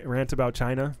Wolf rant about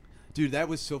China. Dude, that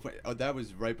was so funny. Oh, that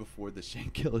was right before the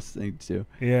Shane Gillis thing too.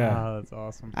 Yeah, oh, that's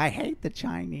awesome. I hate the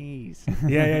Chinese.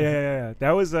 Yeah.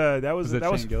 That was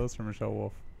Shane Gillis or Michelle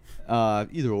Wolf?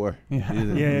 Either or.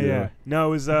 Yeah.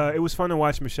 No, it was fun to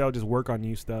watch Michelle just work on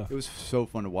new stuff. It was so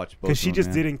fun to watch both. Because she just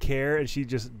man. didn't care and she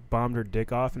just bombed her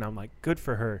dick off, and I'm like, good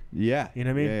for her. Yeah. You know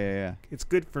what I mean? Yeah. It's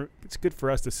good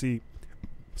for us to see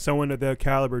someone of their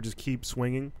caliber just keep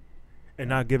swinging and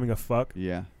not giving a fuck.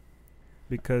 Yeah.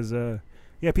 Because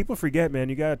people forget, man.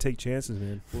 You gotta take chances,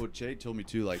 man. Well, Jay told me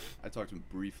too. Like, I talked to him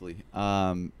briefly.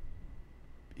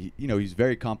 He's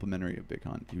very complimentary of Big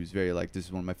Hunt. He was very like, this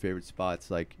is one of my favorite spots.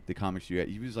 Like the comics you guys.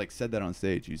 He was like said that on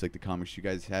stage. He was like, the comics you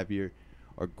guys have here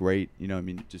are great. You know, I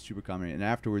mean, just super complimentary. And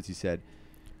afterwards, he said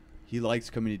he likes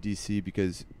coming to DC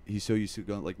because he's so used to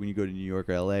going. Like when you go to New York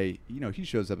or LA, he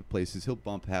shows up at places. He'll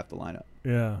bump half the lineup.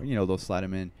 Yeah. They'll slide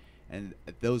him in. And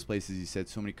at those places, he said,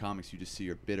 so many comics you just see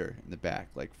are bitter in the back.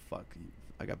 Like, fuck,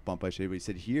 I got bumped by shit. But he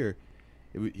said here,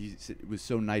 he said it was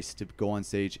so nice to go on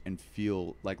stage and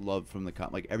feel like love from the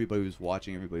like everybody was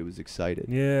watching, everybody was excited.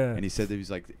 Yeah. And he said that he was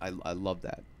like, I love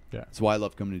that. Yeah. That's why I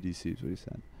love coming to DC. Is what he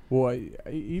said. Well,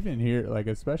 even here, like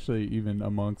especially even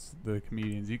amongst the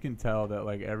comedians, you can tell that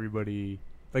like everybody,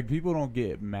 like people don't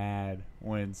get mad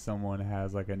when someone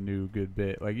has like a new good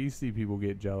bit. Like you see people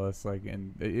get jealous, like,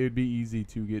 and it would be easy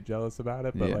to get jealous about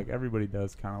it, but like everybody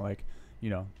does kind of like,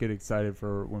 get excited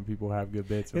for when people have good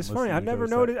bits. It's funny. I never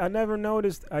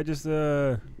noticed. I just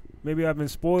maybe I've been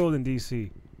spoiled in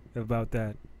DC about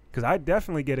that, because I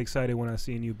definitely get excited when I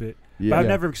see a new bit. Yeah. But I've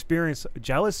never experienced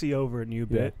jealousy over a new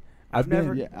bit. I've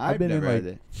been in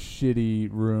like shitty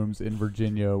rooms in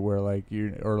Virginia where like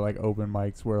or like open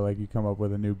mics where like you come up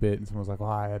with a new bit and someone's like, "Well,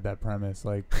 I had that premise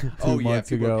like 2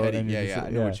 months ago." Petty. And I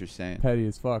know what you're saying. Petty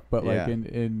as fuck, but like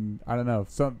in I don't know,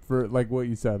 some for like what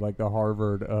you said, like the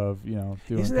Harvard of doing.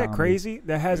 Isn't that crazy?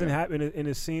 That hasn't happened in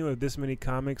a scene with this many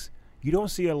comics. You don't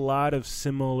see a lot of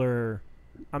similar.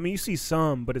 I mean, you see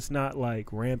some, but it's not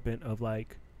like rampant of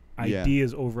like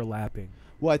ideas overlapping.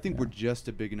 Well, I think we're just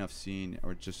a big enough scene,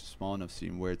 or just a small enough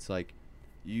scene, where it's like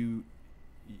you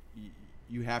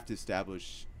have to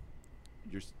establish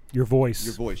your voice.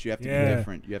 Your voice. You have to be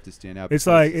different. You have to stand out. It's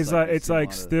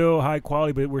like still high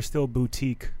quality, but we're still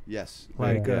boutique. Yes.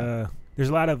 Like there's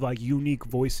a lot of like unique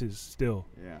voices still.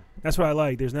 Yeah. That's what I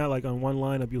like. There's not like on one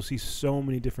lineup you'll see so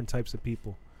many different types of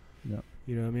people. Yeah.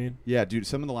 You know what I mean? Yeah, dude.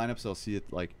 Some of the lineups I'll see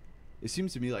it like. It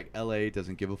seems to me like LA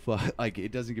doesn't give a fuck. Like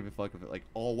it doesn't give a fuck if it, like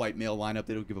all white male lineup.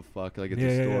 They don't give a fuck. Like at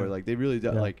the store, like they really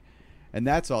do. Like, and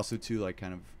that's also too like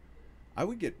kind of. I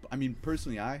would get. I mean,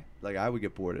 personally, I would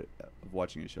get bored of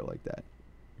watching a show like that.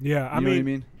 Yeah, I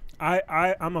mean,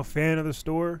 I'm a fan of the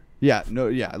store. Yeah, no,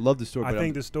 yeah, I love the store. I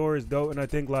think the store is dope, and I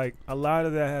think like a lot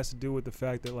of that has to do with the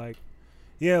fact that like,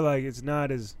 like it's not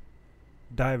as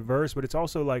diverse, but it's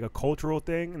also like a cultural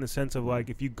thing in the sense of like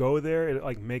if you go there it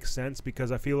like makes sense,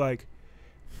 because I feel like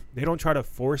they don't try to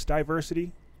force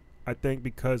diversity. I think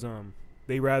because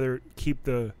they rather keep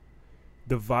the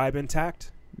vibe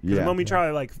intact, because the moment you try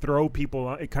to like throw people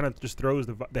on, it kind of just throws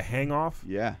the hang off.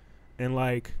 And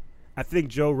like I think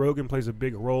Joe Rogan plays a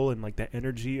big role in like the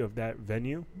energy of that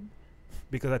venue,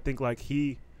 because I think like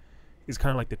he is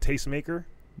kind of like the tastemaker,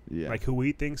 like who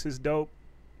he thinks is dope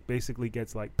basically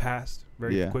gets like passed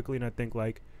very quickly. And I think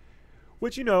like,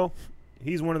 which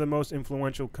he's one of the most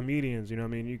influential comedians. I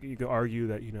mean, you could argue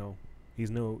that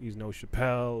he's no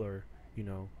Chappelle or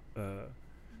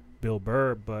Bill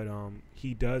Burr, but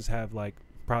he does have like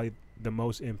probably the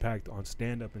most impact on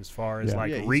stand up as far as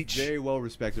reach. He's very well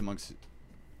respected amongst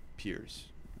peers.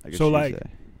 I guess so like,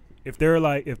 if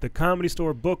the Comedy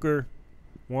Store booker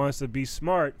wants to be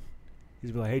smart,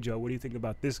 he's be like, "Hey Joe, what do you think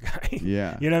about this guy?"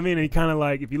 Yeah. You know what I mean? And he kind of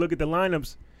like, if you look at the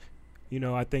lineups,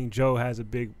 I think Joe has a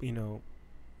big,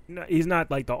 he's not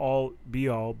like the all be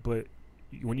all, but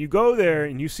when you go there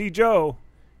and you see Joe,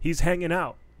 he's hanging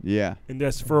out. Yeah. And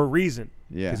that's for a reason.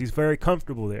 Yeah. Because he's very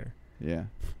comfortable there. Yeah.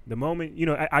 The moment,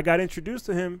 I got introduced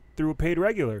to him through a paid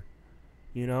regular,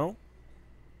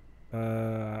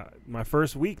 my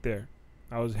first week there.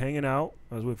 I was hanging out.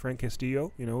 I was with Frank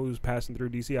Castillo, who was passing through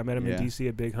D.C. I met him in D.C.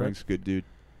 at Big Hunt. Frank's a good dude.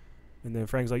 And then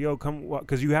Frank's like, yo, come,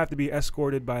 because you have to be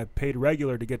escorted by a paid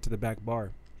regular to get to the back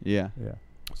bar. Yeah. Yeah.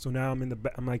 So now I'm in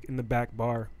the back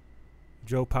bar.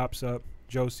 Joe pops up.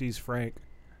 Joe sees Frank.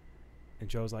 And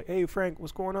Joe's like, hey, Frank,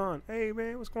 what's going on? Hey,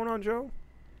 man, what's going on, Joe?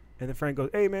 And then Frank goes,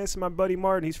 hey, man, this is my buddy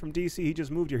Martin. He's from D.C. He just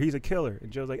moved here. He's a killer.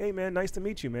 And Joe's like, hey, man, nice to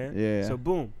meet you, man. Yeah. So,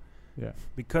 boom. Yeah.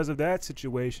 Because of that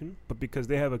situation, but because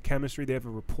they have a chemistry, they have a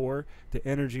rapport, the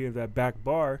energy of that back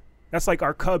bar, that's like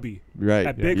our cubby Right.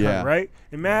 at Big Hunt, right?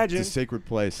 Imagine. It's a sacred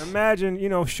place. Imagine,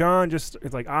 Sean just,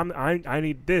 it's like, I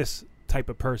need this type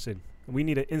of person. We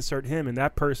need to insert him, and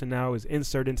that person now is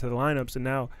inserted into the lineups, and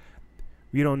now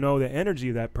we don't know the energy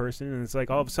of that person, and it's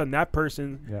like all of a sudden that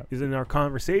person is in our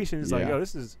conversation. It's like, yo,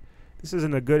 this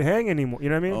isn't a good hang anymore. You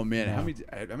know what I mean? Oh man,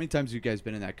 how many times have you guys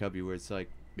been in that cubby where it's like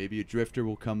maybe a drifter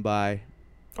will come by?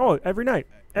 Oh, every night.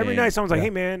 Every night someone's like, hey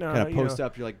man, kind of post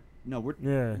up. You're like, no,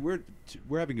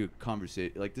 we're having a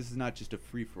conversation. Like this is not just a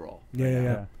free for all.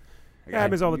 Yeah. Like, It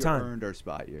happens all the we time. Earned our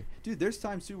spot here, dude. There's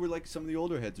times too where like some of the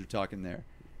older heads are talking there,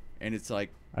 and it's like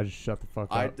I just shut the fuck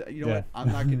up. You know what?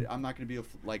 I'm not gonna be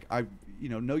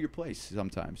know your place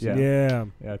sometimes. Yeah.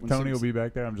 Tony will be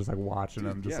back there. I'm just like watching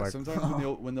him, just like. Sometimes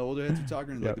when the older heads are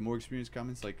talking, and like the more experienced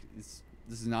comments, like this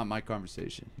is not my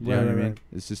conversation. You Right, know what I right. mean?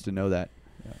 It's just to know that.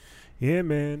 Yeah,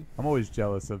 man. I'm always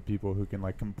jealous of people who can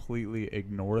like completely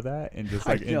ignore that and just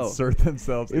like I know. insert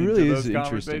themselves into really those is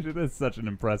conversations. interesting. That's such an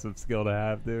impressive skill to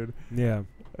have, dude. Yeah.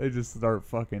 They just start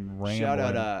fucking rambling. Shout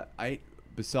out,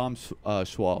 Bassam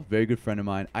Schwal, very good friend of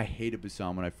mine. I hated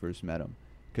Bassam when I first met him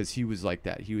because he was like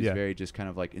that. He was very just kind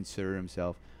of like inserted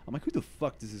himself. I'm like, who the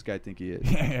fuck does this guy think he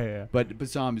is? yeah. But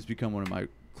Bassam has become one of my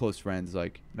close friends,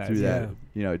 like Nice. through that,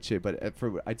 Yeah. shit. But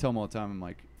I tell him all the time, I'm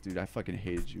like, dude, I fucking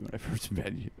hated you when I first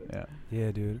met you. Yeah.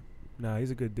 Yeah, dude. Nah, he's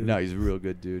a good dude. No, he's a real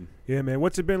good dude. Yeah, man.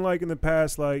 What's it been like in the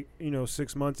past,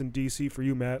 6 months in D.C. for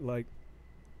you, Matt? Like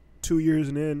 2 years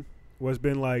and in, what's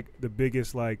been like the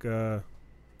biggest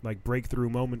breakthrough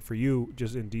moment for you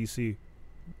just in D.C.?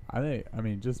 I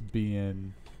mean, just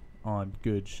being on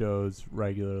good shows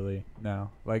regularly now.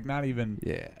 Like, not even.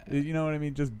 Yeah. You know what I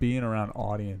mean? Just being around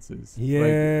audiences.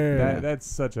 Yeah. Like, that's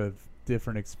such a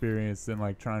different experience than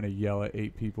like trying to yell at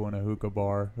 8 people in a hookah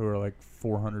bar who are like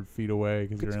 400 feet away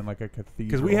because you're in like a cathedral.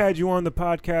 Because we had you on the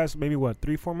podcast maybe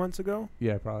 3-4 months ago?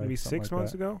 Yeah, probably Maybe 6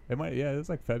 months ago? It might. Yeah, it was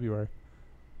like February.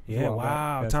 Yeah,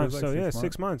 wow. Time, so it was so like yeah, 6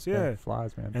 6 months. Yeah, Yeah. it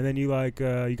flies, man. And then you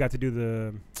you got to do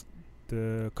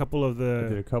the couple of I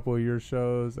did a the, couple of your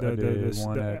shows. I did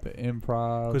one at the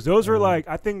Improv. because those were like,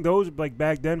 I think those like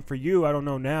back then for you, I don't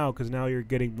know now because now you're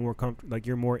getting more like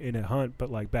you're more in a hunt,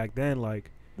 but like back then like.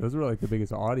 Those were like the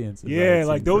biggest audiences. Yeah,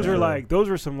 like those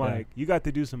are some like you got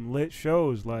to do some lit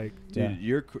shows like. Dude,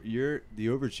 you're the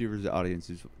Overachievers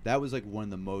audiences. That was like one of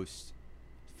the most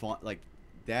fun. Like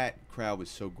that crowd was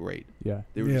so great. Yeah,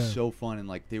 they were just so fun and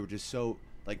like they were just so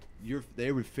like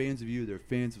they were fans of you. They're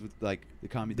fans of like the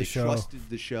comedy. They trusted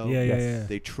the show. Yeah.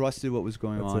 They trusted what was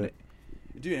going That's on. it.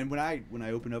 Dude, and when I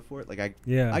opened up for it, like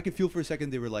I could feel for a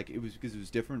second they were like it was because it was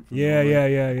different. From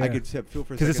Yeah. I could feel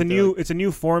for a second because it's a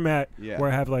new format where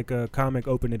I have like a comic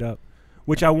open it up,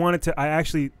 which I wanted to. I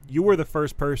actually you were the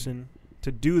first person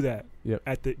to do that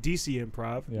at the DC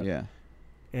Improv. Yeah.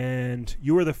 And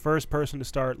you were the first person to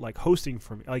start like hosting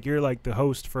for me. Like you're like the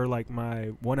host for like my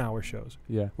 1 hour shows.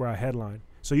 Yeah. Where I headline.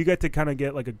 So you get to kind of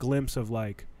get like a glimpse of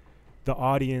like the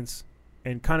audience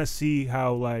and kind of see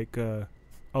how like a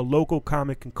local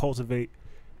comic can cultivate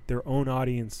their own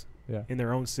audience in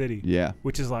their own city. Yeah.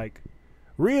 Which is like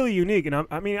really unique. And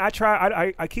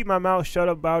I keep my mouth shut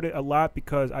about it a lot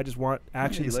because I just want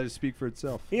action. You let it speak for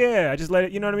itself. Yeah, I just let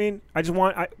it, you know what I mean? I just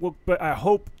want but I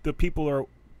hope the people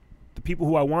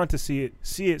who I want to see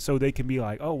it so they can be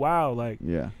like, "Oh wow, like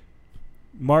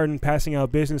Martin passing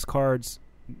out business cards,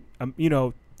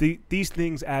 these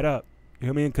things add up." You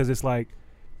know what I mean? Cuz it's like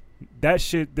that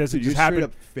shit doesn't just happen. Straight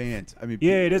up fans. I mean,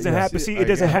 it doesn't happen. See, it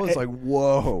doesn't happen. I was like,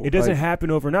 whoa. It doesn't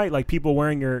happen overnight. Like people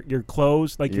wearing your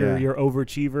clothes, like your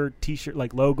Overachiever T-shirt,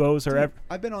 like logos or. Dude,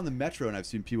 I've been on the metro and I've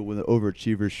seen people with an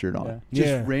Overachiever shirt on.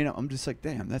 Just random. I'm just like,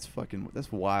 damn, that's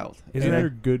wild. And they're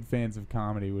good fans of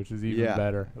comedy, which is even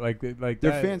better. Like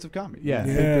they're fans of comedy.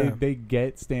 Yeah. They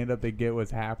get stand up. They get what's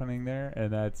happening there,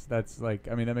 and that's like,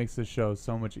 I mean, that makes the show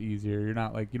so much easier. You're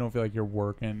not like, you don't feel like you're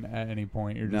working at any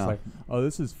point. You're just like, oh,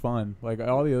 this is fun. Like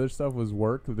all the other stuff was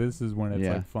work. This is when it's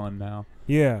like fun now.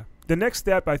 Yeah. The next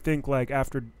step, I think, like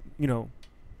after,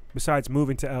 besides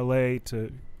moving to LA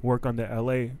to work on the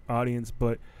LA audience,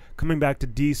 but coming back to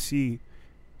DC,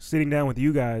 sitting down with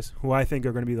you guys, who I think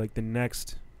are going to be like the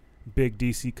next big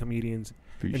DC comedians,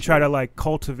 and try to like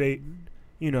cultivate,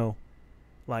 you know,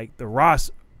 like the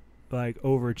Ross like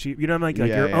overachieve. You know what I mean? Like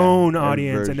your own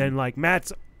audience, and then like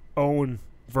Matt's own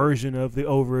version of the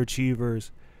overachievers,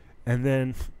 and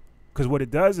then because what it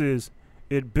does is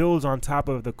it builds on top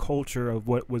of the culture of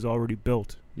what was already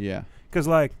built. Yeah. Because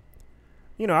like,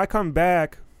 you know, I come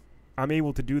back, I'm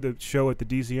able to do the show at the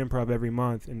DC Improv every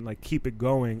month and like keep it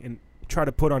going and try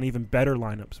to put on even better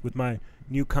lineups with my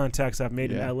new contacts I've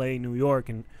made in LA, New York,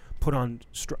 and put on,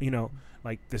 you know,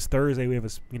 like this Thursday we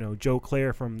have Joe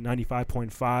Claire from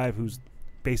 95.5 who's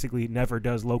basically never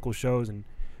does local shows, and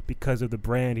because of the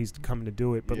brand he's coming to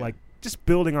do it. But like just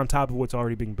building on top of what's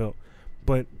already being built.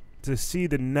 But to see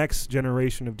the next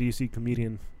generation of DC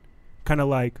comedian kind of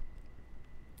like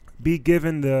be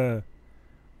given the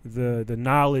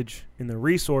knowledge and the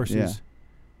resources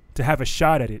to have a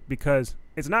shot at it, because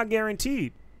it's not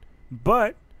guaranteed.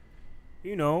 But,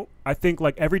 you know, I think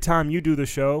like every time you do the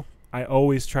show, I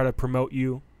always try to promote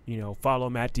you. You know, follow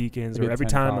Matt Deakins, or every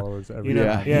time, you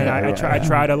know, I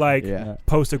try to like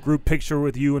post a group picture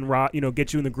with you and Rob, you know,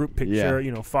 get you in the group picture,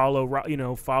 you know,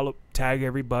 follow, tag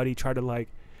everybody, try to like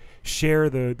share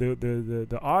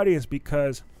the audience,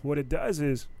 because what it does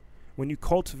is when you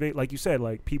cultivate, like you said,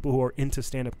 like people who are into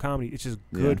stand-up comedy, it's just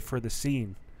good for the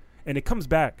scene, and it comes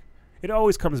back. It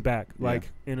always comes back,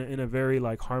 like in a very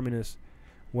like harmonious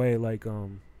way, like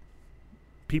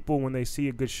people, when they see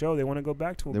a good show, they want to go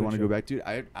back to it. They want to go back to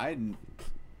it. I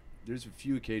there's a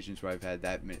few occasions where I've had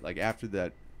that, like after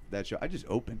that show, I just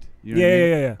opened. You know what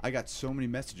I mean? I got so many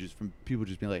messages from people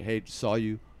just being like, "Hey, saw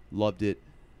you, loved it.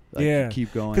 Like,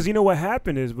 keep going." Because you know what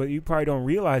happened is, but you probably don't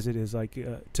realize it, is like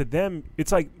to them,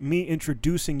 it's like me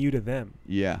introducing you to them.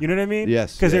 Yeah, you know what I mean?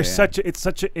 Yes. Because it's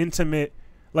such an intimate.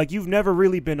 Like, you've never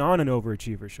really been on an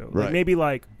Overachiever show. Right. Like, maybe,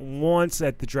 like, once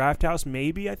at the Draft House,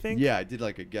 maybe, I think. Yeah, I did,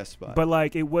 like, a guest spot. But,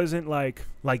 like, it wasn't, like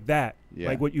that. Yeah.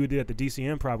 Like what you did at the DC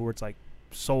Improv, where it's, like,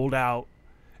 sold out.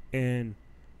 And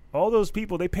all those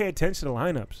people, they pay attention to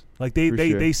lineups. Like,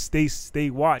 they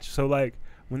watch. So, like,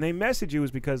 when they message you,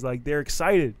 it's because, like, they're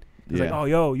excited. It's like, oh,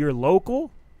 yo, you're local?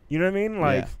 You know what I mean?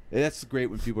 Like, that's great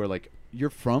when people are like, "You're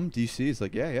from DC?" It's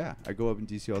like, yeah. I go up in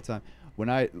DC all the time. When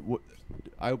I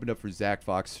opened up for Zach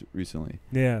Fox recently.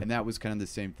 Yeah. And that was kind of the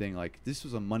same thing. Like, this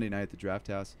was on Monday night at the Draft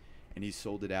House, and he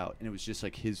sold it out. And it was just,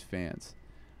 like, his fans.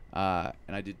 And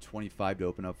I did 25 to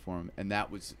open up for him. And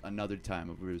that was another time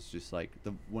where it was just, like,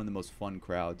 one of the most fun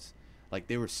crowds. Like,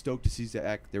 they were stoked to see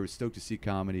Zach. They were stoked to see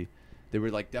comedy. They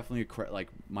were, like, definitely, like,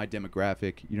 my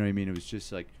demographic. You know what I mean? It was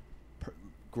just, like,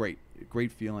 great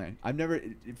feeling.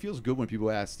 It feels good when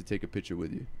people ask to take a picture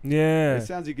with you. Yeah. It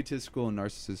sounds egotistical and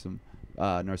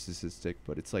narcissistic,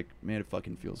 but it's like, man, it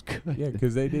fucking feels good. Yeah,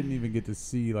 because they didn't even get to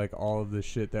see like all of the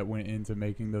shit that went into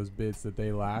making those bits that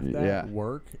they laughed at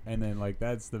work, and then like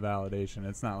that's the validation.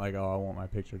 It's not like, oh, I want my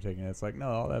picture taken. It's like, no,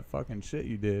 all that fucking shit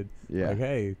you did. Yeah. Like,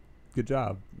 hey, good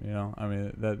job. You know, I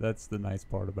mean, that's the nice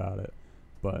part about it.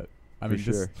 But I mean,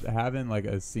 just having like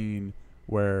a scene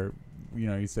where, you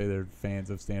know, you say they're fans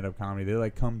of stand-up comedy, they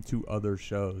like come to other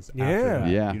shows after that,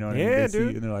 you know what I mean? They see,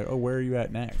 and they're like, oh, where are you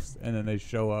at next? And then they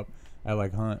show up at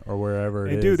like Hunt or wherever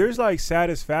it is. Dude, there's like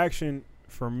satisfaction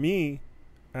for me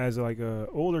as like a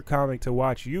older comic to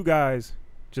watch you guys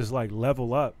just like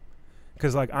level up,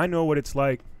 because like I know what it's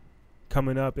like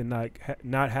coming up and like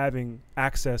not having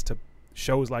access to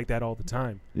shows like that all the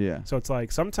time. Yeah. So it's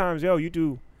like sometimes, yo, you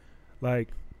do like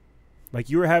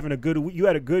you were having you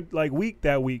had a good like week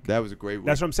that week. That was a great week.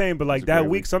 That's what I'm saying. But like that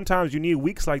week, sometimes you need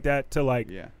weeks like that to like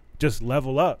just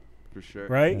level up. For sure.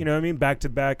 Right? Yeah. You know what I mean? Back to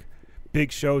back big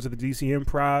shows at the DC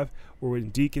Improv, or in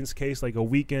Deakins' case, like a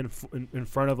weekend in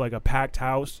front of like a packed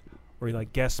house, or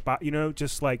like guest spot, you know,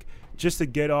 just to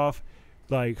get off,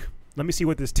 like, let me see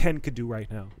what this 10 could do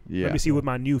right now. Yeah. Let me see what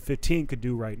my new 15 could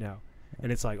do right now.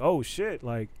 And it's like, oh shit,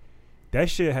 like that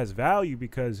shit has value,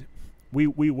 because we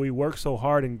work so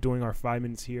hard in doing our 5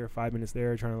 minutes here, 5 minutes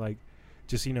there, trying to like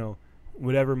just, you know,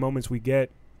 whatever moments we get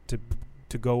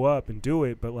to go up and do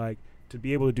it. But like to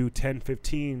be able to do 10,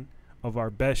 15 of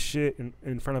our best shit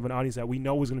in front of an audience that we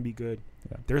know is going to be good.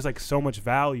 Yeah. There's like so much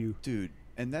value. Dude,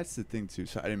 and that's the thing too.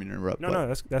 So I didn't mean to interrupt. No,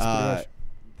 that's pretty much.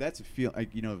 That's a feel,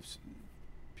 like, you know,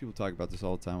 people talk about this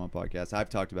all the time on podcasts.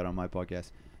 I've talked about it on my podcast.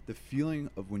 The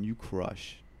feeling of when you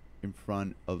crush in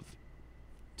front of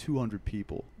 200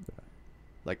 people.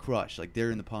 Like crush, like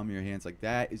they're in the palm of your hands. Like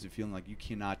that is a feeling like you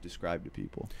cannot describe to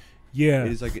people. Yeah.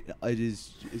 It is like,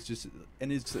 it's just,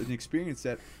 and it's an experience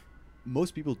that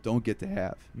most people don't get to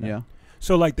have. Yeah.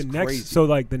 So like the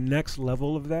next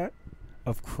level of that,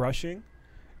 of crushing,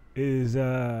 is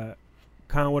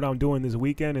kind of what I'm doing this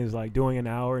weekend, is like doing an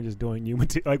hour and just doing human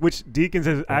like, which Deakins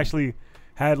has actually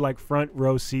had like front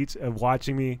row seats of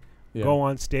watching me go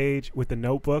on stage with the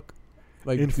notebook.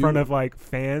 Like in front of like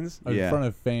fans. In front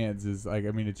of fans is like,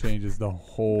 I mean, it changes the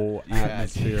whole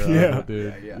atmosphere of it,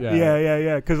 dude.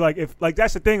 Yeah. Because like if like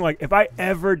that's the thing. Like if I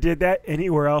ever did that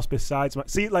anywhere else besides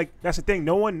like that's the thing.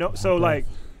 No one knows. So like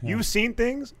you've seen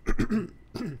things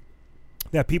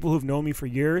that people who've known me for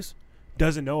years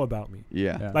doesn't know about me.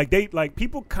 Yeah. Like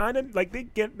people kind of like they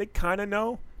kind of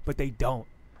know, but they don't.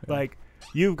 Yeah. Like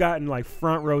you've gotten like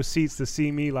front row seats to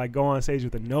see me like go on stage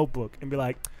with a notebook and be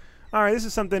like, all right, this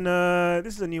is something.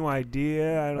 This is a new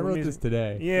idea. I wrote this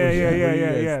today.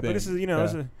 Yeah. But this is,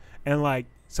 this is, and like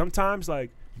sometimes like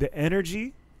the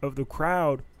energy of the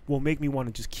crowd will make me want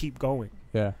to just keep going.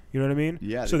 Yeah, you know what I mean.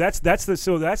 Yeah. So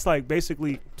that's like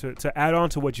basically to add on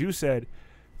to what you said.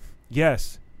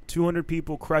 Yes, 200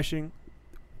 people crushing,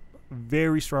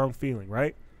 very strong feeling,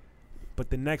 right? But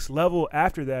the next level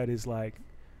after that is like,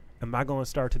 am I going to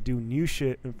start to do new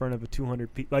shit in front of a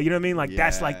 200 people? Like, you know what I mean? Like,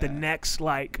 that's like the next,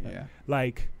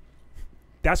 like,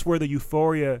 that's where the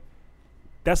euphoria,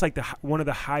 that's like one of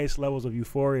the highest levels of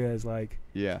euphoria is like,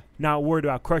 not worried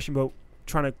about crushing, but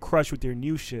trying to crush with your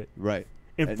new shit. Right.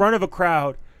 In front of a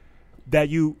crowd that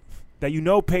you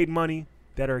know paid money,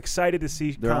 that are excited to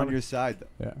see. They're on your side,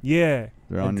 though. Yeah.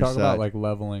 They're on your side. Talk about like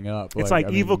leveling up. It's like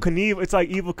Evil Knievel. It's like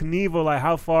Evil Knievel. Like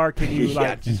how far can you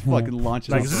like just fucking launch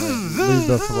it? Like leave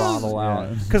the throttle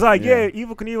out. Because like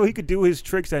Evil Knievel, he could do his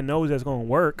tricks that knows that's gonna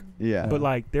work. Yeah. But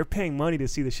like they're paying money to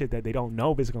see the shit that they don't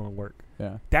know if it's gonna work.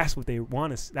 Yeah. That's what they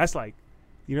want to. That's like,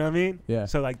 you know what I mean? Yeah.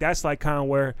 So like that's like kind of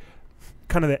where,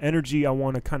 kind of the energy I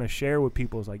want to kind of share with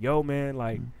people is like, yo man,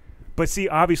 like, but see,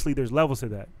 obviously there's levels to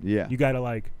that. Yeah. You gotta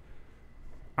like.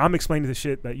 I'm explaining the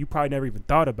shit that you probably never even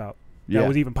thought about. That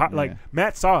was even like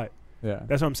Matt saw it. Yeah,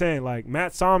 that's what I'm saying. Like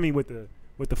Matt saw me with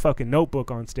the fucking notebook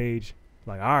on stage.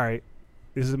 Like, all right,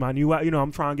 this is my new.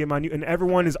 I'm trying to get my new. And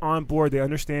everyone is on board. They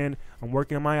understand. I'm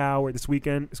working on my hour this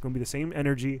weekend. It's gonna be the same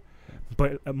energy,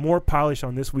 but more polish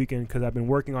on this weekend because I've been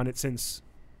working on it since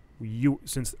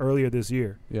earlier this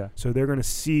year. Yeah. So they're gonna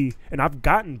see, and I've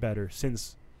gotten better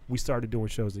since we started doing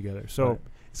shows together. So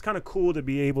it's kind of cool to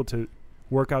be able to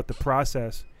work out the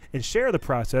process and share the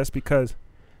process because,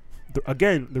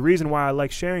 again, the reason why I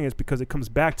like sharing is because it comes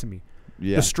back to me.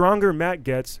 Yeah. The stronger Matt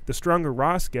gets, the stronger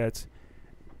Ross gets,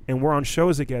 and we're on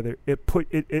shows together.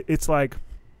 It's like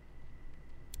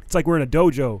we're in a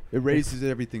dojo. It raises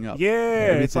everything up.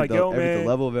 Yeah, it's like man, the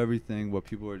level of everything, what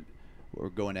people are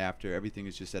going after, everything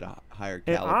is just at a higher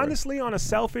caliber. And honestly, on a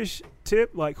selfish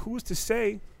tip, like who's to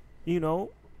say,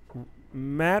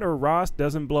 Matt or Ross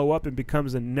doesn't blow up and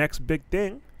becomes the next big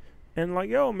thing, and like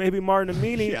maybe Martin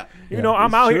Amini,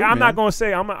 I'm out here. I'm not gonna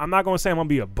say I'm not gonna say I'm gonna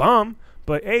be a bum,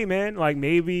 but hey man, like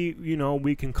maybe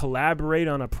we can collaborate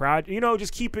on a project.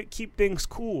 Just keep things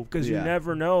cool because you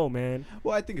never know, man.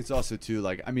 Well, I think it's also too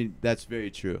like I mean that's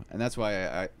very true, and that's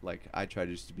why I try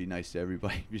just to be nice to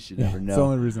everybody. You should never know. It's the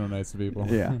only reason I'm nice to people.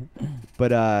 Yeah,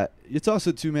 but it's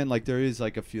also too, man. Like there is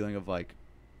like a feeling of like.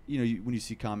 When you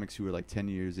see comics who are like 10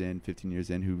 years in, 15 years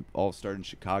in, who all started in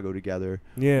Chicago together,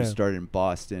 who started in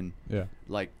Boston,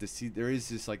 like there is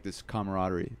this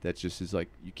camaraderie that just is like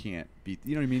you can't beat.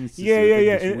 You know what I mean? It's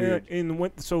just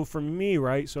And so for me,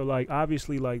 right? So like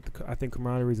obviously, like I think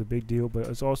camaraderie is a big deal, but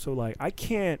it's also like I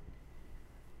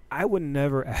would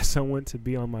never ask someone to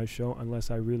be on my show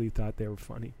unless I really thought they were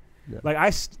funny. Yeah.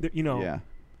 Like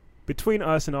between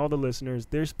us and all the listeners,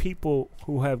 there's people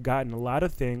who have gotten a lot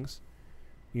of things.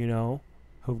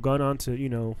 Who've gone on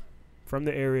to, from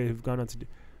the area, who've gone on to,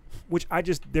 which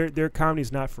their comedy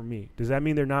is not for me. Does that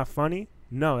mean they're not funny?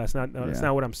 No, that's not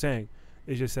what I'm saying.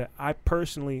 It's just that I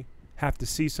personally have to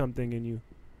see something in you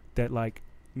that like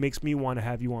makes me want to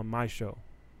have you on my show,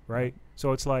 right?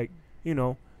 So it's like,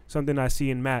 something I see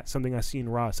in Matt, something I see in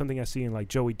Ross, something I see in like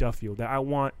Joey Duffield that I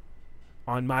want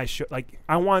on my show. Like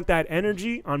I want that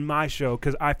energy on my show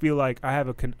because I feel like I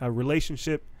have a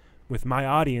relationship with my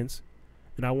audience.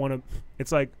 And I want to.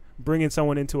 It's like bringing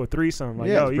someone into a threesome. Like,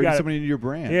 you got somebody into your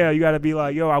brand. Yeah, you got to be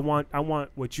like, I want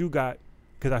what you got,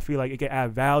 because I feel like it can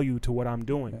add value to what I'm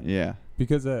doing. Yeah,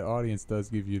 because that audience does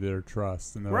give you their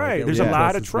trust, and right. Like, there's a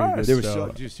lot of trust. They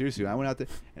were dude, seriously. I went out there,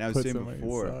 and I was saying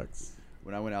before,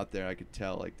 when I went out there, I could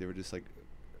tell like they were just like,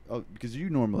 oh, because you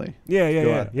normally,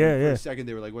 yeah. For a second,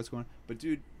 they were like, what's going on? But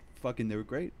dude, fucking, they were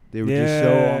great. They were just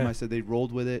so on my side. They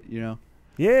rolled with it,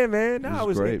 Yeah, man. No, it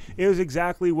was great. It was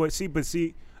exactly what.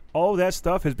 See, all that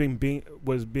stuff was being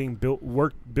built,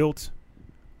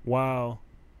 while,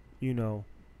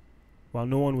 while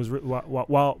no one was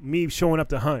while me showing up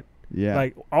to hunt. Yeah.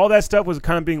 Like all that stuff was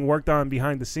kind of being worked on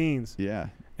behind the scenes. Yeah.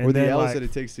 And or the then, L's like, that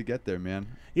it takes to get there, man.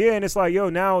 Yeah, and it's like, yo,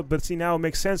 now it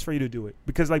makes sense for you to do it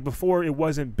because like before it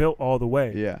wasn't built all the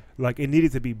way. Yeah, Like it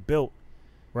needed to be built,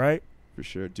 right? for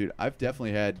sure, dude. I've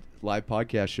definitely had live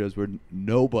podcast shows where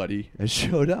nobody has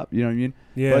showed up. You know what I mean?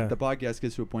 Yeah. But the podcast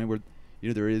gets to a point where,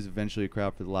 there is eventually a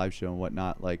crowd for the live show and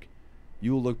whatnot. Like,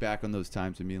 you will look back on those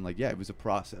times and being like, yeah, it was a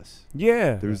process.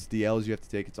 Yeah. There's the L's you have to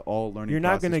take. It's all learning. You're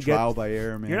not process, gonna trial by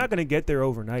error, man. You're not gonna get there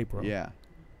overnight, bro. Yeah.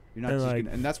 You're not And, just like,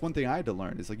 gonna, and that's one thing I had to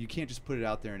learn. Is like you can't just put it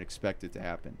out there and expect it to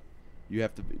happen. You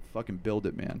have to fucking build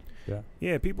it, man. Yeah.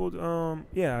 Yeah, people.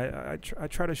 I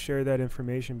try to share that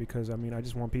information because I mean I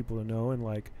just want people to know, and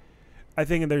like I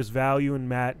think there's value in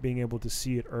Matt being able to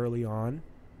see it early on,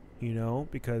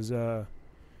 because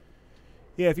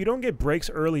if you don't get breaks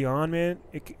early on, man,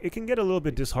 it can get a little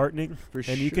bit disheartening, For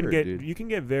and you can dude. you can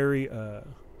get very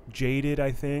jaded.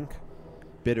 I think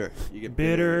Bitter. You get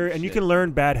bitter, and you can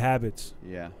learn bad habits.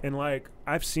 Yeah. And like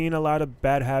I've seen a lot of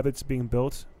bad habits being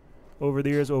built over the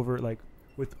years,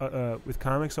 with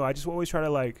comics. So I just always try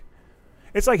to like,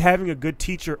 it's like having a good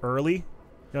teacher early.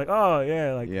 You're like, oh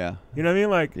yeah, like Yeah. you know what I mean,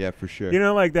 like Yeah, for sure.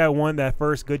 like that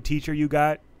first good teacher you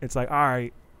got. It's like, all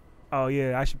right, oh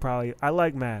yeah, I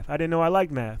like math. I didn't know I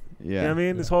liked math. Yeah. You know what I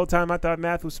mean? This whole time I thought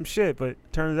math was some shit, but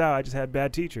turns out I just had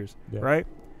bad teachers, right?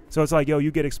 So it's like, yo,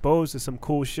 you get exposed to some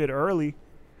cool shit early.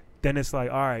 Then it's like,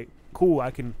 all right, cool.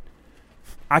 I can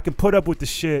put up with the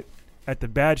shit at the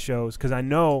bad shows because I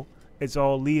know it's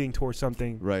all leading towards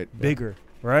something bigger,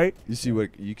 right?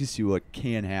 You can see what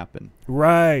can happen.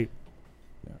 Right.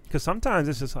 Because sometimes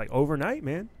it's just like overnight,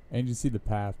 man. And you see the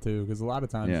path too, because a lot of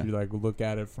times you like look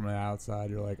at it from the outside.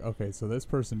 You're like, okay, so this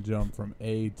person jumped from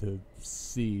A to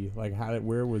C. Like,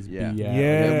 where was B at?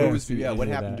 Yeah. Where was B? Yeah. What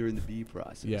happened during the B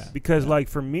process? Yeah. Because like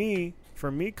for me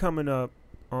coming up,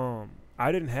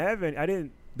 I didn't have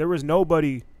any. There was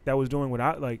nobody that was doing what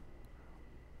I like.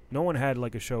 No one had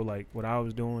like a show like what I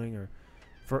was doing, or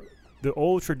for the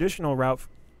old traditional route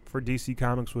for DC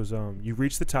Comics was you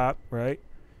reach the top, right,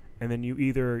 and then you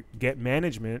either get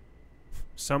management,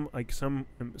 some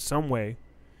way,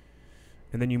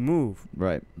 and then you move,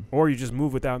 right, or you just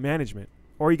move without management,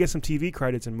 or you get some TV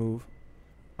credits and move.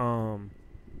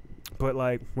 But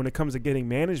like when it comes to getting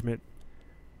management,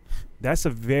 that's a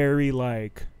very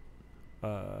like.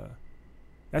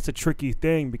 That's a tricky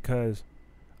thing because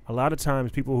a lot of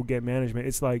times people who get management,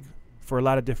 it's like for a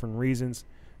lot of different reasons,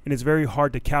 and it's very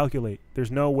hard to calculate.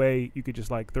 There's no way you could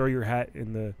just like throw your hat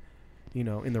in the,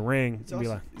 in the ring it's and be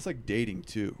like, it's like dating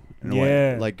too. In yeah, a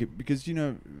way. Like because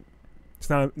it's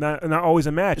not always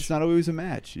a match. It's not always a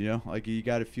match. Like you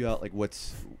got to feel out like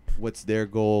what's their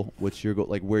goal, what's your goal,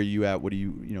 like where are you at, what are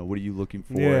you looking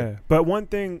for? Yeah, but one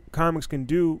thing comics can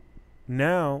do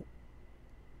now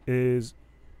is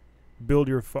build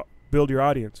your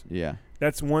audience. Yeah.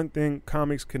 That's one thing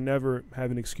comics can never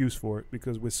have an excuse for it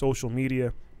because with social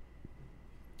media,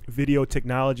 video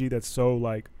technology that's so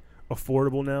like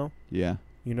affordable now. Yeah.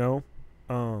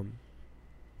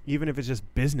 Even if it's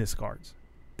just business cards,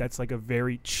 that's like a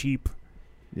very cheap,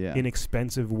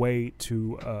 inexpensive way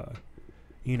to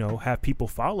have people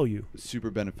follow you. Super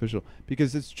beneficial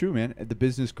because it's true, man. The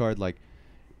business card, like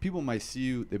people might see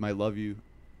you, they might love you.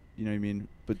 You know what I mean?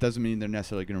 But doesn't mean they're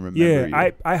necessarily going to remember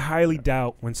you. I highly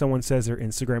doubt when someone says their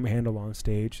Instagram handle on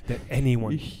stage that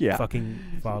anyone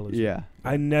fucking follows you.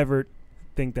 I never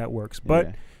think that works.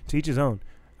 But to each his own.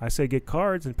 I say get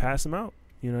cards and pass them out.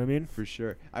 You know what I mean? For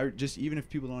sure. Even if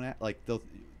people don't act, like they'll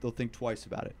think twice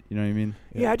about it. You know what I mean?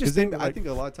 Yeah, I just think I think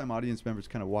a lot of time audience members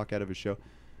kind of walk out of a show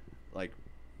like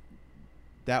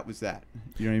that was that.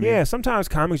 You know what I mean? Yeah, sometimes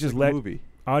comics just let movie.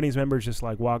 Audience members just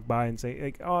like walk by and say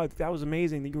like, "Oh, that was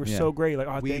amazing! You were so great!" Like,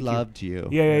 "Oh, we thank loved you."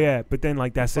 Yeah. But then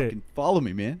like that's it. Follow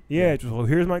me, man. Yeah. Just, well,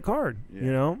 here's my card.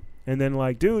 And then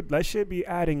like, dude, that should be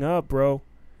adding up, bro.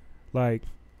 Like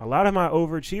a lot of my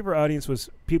overachiever audience was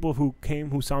people who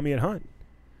saw me at Hunt,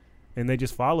 and they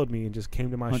just followed me and just came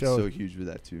to my show. Hunt's so huge with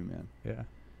that too, man.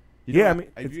 Yeah. I mean,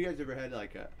 have you guys ever had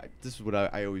like this is what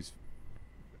I always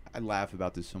laugh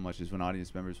about this so much is when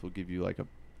audience members will give you like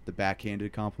the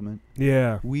backhanded compliment.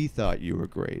 Yeah. We thought you were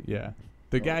great. Yeah.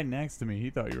 The guy next to me,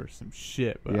 he thought you were some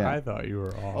shit, but I thought you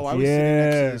were awesome. Oh, I was sitting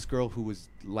next to this girl who was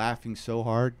laughing so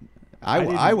hard.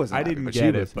 I wasn't. I didn't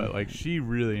get it, but like she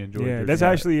really enjoyed. Yeah, that's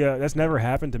actually that's never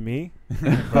happened to me.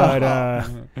 But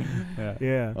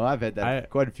yeah. Well, I've had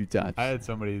that quite a few times. I had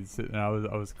somebody sitting. I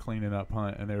was cleaning up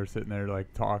Hunt, and they were sitting there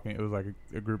like talking. It was like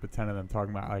a group of 10 of them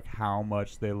talking about like how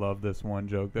much they love this one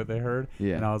joke that they heard.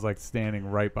 Yeah. And I was like standing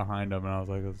right behind them, and I was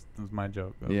like, "This was my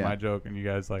joke. That was my joke." And you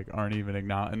guys like aren't even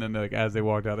acknowledging. And then like as they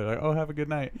walked out, they're like, "Oh, have a good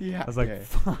night." Yeah. I was like,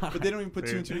 "Fuck." But they don't even put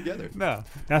two and two together. No.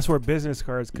 That's where business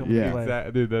cards come. Yeah.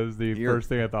 Dude, that was the the first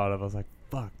thing I thought of. I was like,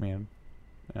 fuck, man.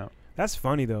 Yeah. That's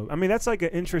funny though. I mean, that's like an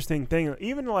interesting thing.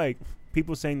 Even like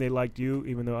people saying they liked you,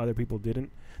 even though other people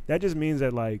didn't. That just means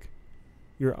that like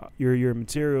your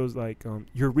materials, like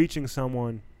you're reaching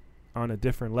someone on a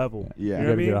different level. Yeah. You You know what I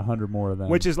gotta mean? get 100 more of them.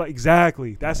 Which is like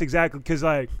exactly. That's exactly because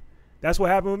like that's what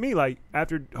happened with me. Like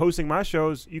after hosting my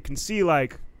shows, you can see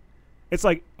like it's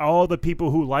like all the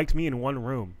people who liked me in one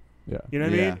room. yeah. You know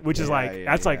what I Yeah. mean? Which is Yeah, like yeah,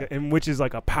 that's yeah. like and which is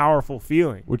like a powerful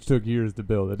feeling. Which took years to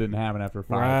build. It didn't happen after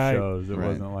 5 Right. shows. It Right.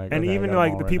 wasn't like And okay, I even got 'em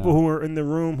like all the right people now. who are in the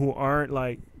room who aren't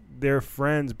like their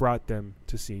friends brought them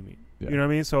to see me. Yeah. You know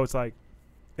what I mean? So it's like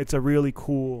it's a really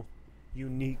cool,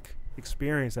 unique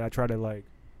experience that I try to like.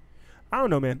 I don't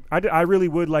know, man. I really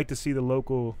would like to see the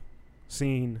local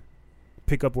scene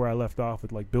pick up where I left off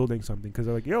with like building something because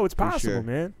they're like, yo, it's For possible, sure.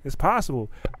 man. It's possible.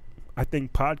 I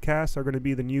think podcasts are going to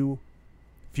be the new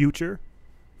future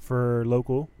for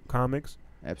local comics.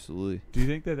 Absolutely. Do you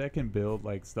think that can build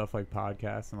like stuff like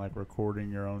podcasts and like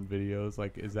recording your own videos?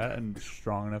 Like, is that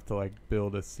strong enough to like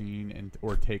build a scene and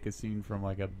or take a scene from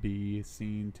like a B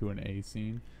scene to an A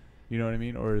scene? You know what I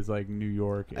mean? Or is like New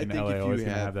York I and think LA if you always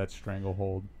gonna have- have that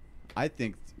stranglehold? I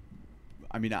think,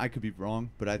 I mean, I could be wrong,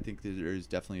 but I think that there is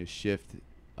definitely a shift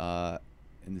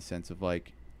in the sense of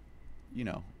like, you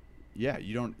know, yeah,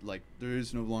 you don't like there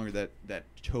is no longer that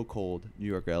chokehold New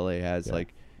York or LA has Yeah.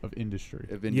 like Of industry.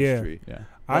 of industry. Yeah.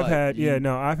 I've But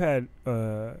I've had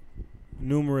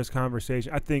numerous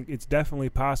conversations. I think it's definitely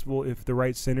possible if the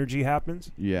right synergy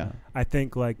happens. Yeah. I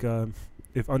think like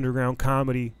if underground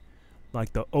comedy,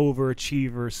 like the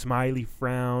overachiever, Smiley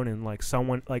Frown, and like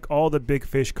someone like all the big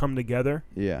fish come together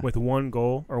Yeah. with one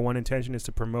goal or one intention is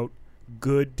to promote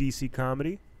good DC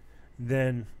comedy,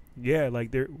 then yeah,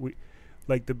 like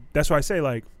that's why I say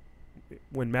like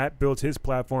when Matt builds his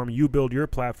platform, you build your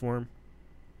platform,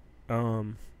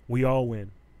 we all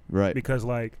win. Right. Because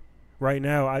like right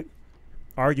now I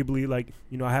arguably like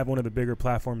I have one of the bigger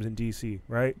platforms in DC,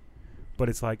 right? But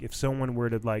it's like if someone were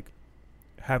to like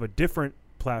have a different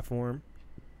platform,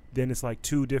 then it's like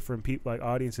two different people, like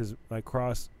audiences, like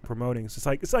cross promoting.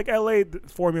 So it's like LA the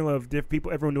formula of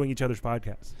people, everyone doing each other's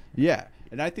podcasts Yeah.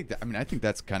 And I think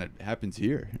that's kind of happens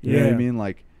here. You know what Yeah. I mean?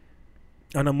 Like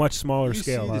on a much smaller you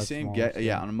scale. see the lot same smaller guest, scale.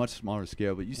 yeah, on a much smaller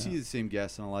scale, but you see Yeah. the same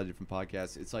guests on a lot of different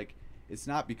podcasts. It's like it's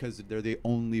not because they're the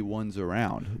only ones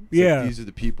around. It's Yeah. like these are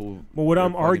the people. Well, what that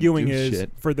I'm fucking arguing do is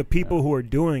shit. for the people who are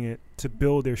doing it to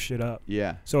build their shit up.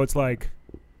 Yeah. So it's like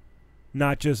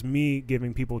not just me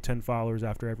giving people 10 followers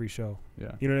after every show.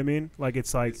 Yeah. You know what I mean? Like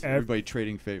it's like It's everybody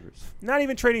trading favors. not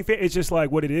even trading. It's just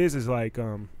like what it is like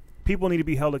people need to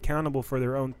be held accountable for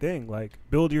their own thing. Like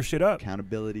build your shit up.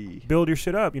 Accountability. Build your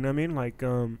shit up. You know what I mean? Like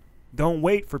don't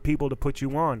wait for people to put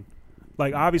you on.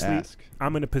 Like obviously Ask.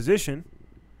 I'm in a position.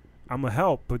 I'm a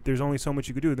help, but there's only so much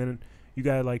you could do. Then you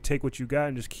gotta like take what you got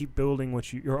and just keep building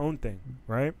your own thing,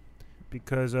 right?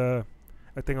 Because I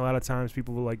think a lot of times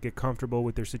people will like get comfortable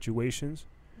with their situations,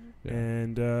 Yeah.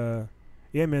 and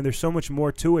yeah, man, there's so much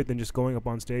more to it than just going up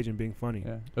on stage and being funny.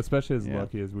 Yeah, especially as Yeah.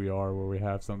 lucky as we are, where we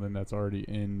have something that's already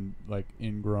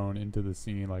ingrown into the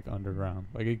scene, like underground.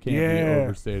 Like it can't be Yeah.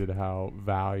 overstated how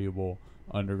valuable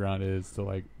underground is to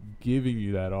like giving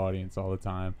you that audience all the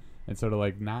time, and so to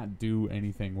like not do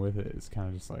anything with it is kind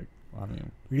of just like, I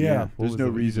mean, Yeah, what There's was no it?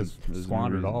 You reason. just There's no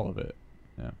squandered reason. all of it.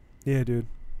 yeah, dude.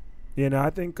 Yeah, no, I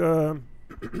think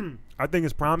I think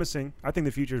it's promising. I think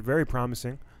the future is very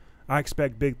promising. I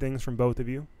expect big things from both of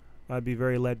you. I'd be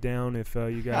very let down if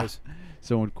you guys,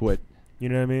 Someone quit. you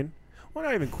know what I mean? Well,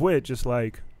 not even quit, just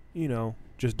like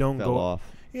just don't Fell go.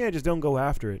 off. Yeah, just don't go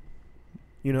after it.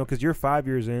 Because you're 5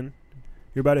 years in.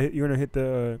 You're you're gonna hit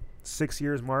the 6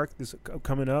 years mark. This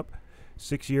coming up.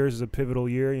 6 years is a pivotal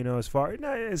year. As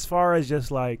far as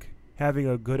just like having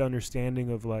a good understanding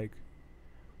of like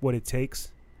what it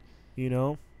takes.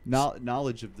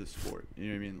 Knowledge of the sport. You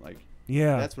know what I mean? Like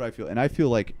Yeah. that's what I feel, and I feel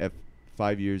like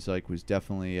 5 years like was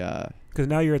definitely Because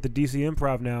now you're at the DC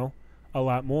Improv now, a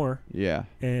lot more, yeah.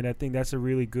 and I think that's a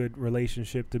really good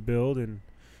relationship to build, and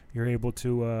you're able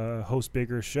to host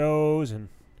bigger shows, and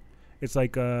it's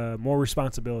like more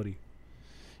responsibility.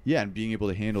 Yeah, and being able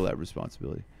to handle that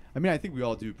responsibility. I mean, I think we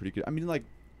all do pretty good. I mean, like,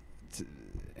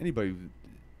 anybody,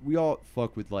 we all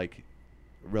fuck with, like,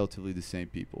 relatively the same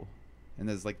people. And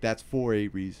that's for a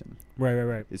reason.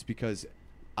 Right. It's because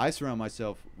I surround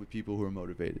myself with people who are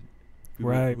motivated.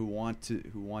 Right. Who want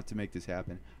to make this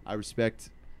happen. I respect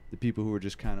the people who are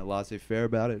just kind of laissez-faire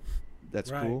about it.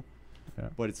 That's Right. cool. Yeah.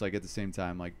 But it's like at the same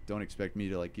time, like, don't expect me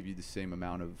to like give you the same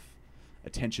amount of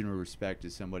attention or respect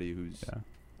as somebody who's Yeah.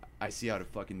 I see how to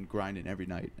fucking grinding every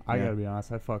night. I gotta be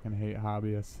honest, I fucking hate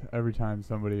hobbyists. Every time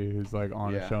somebody who's like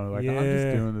on a show, like, Yeah. I'm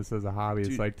just doing this as a hobby.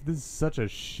 Dude. It's like, this is such a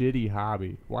shitty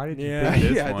hobby. Why did you Yeah. pick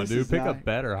this Yeah, one, this dude? is Pick a not-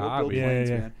 better Go build hobby. planes,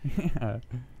 Yeah. man. Yeah.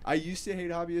 I used to hate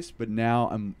hobbyists, but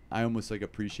now I almost like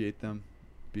appreciate them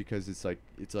because it's like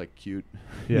cute.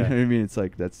 You know Yeah. what I mean? It's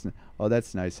like that's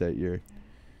nice that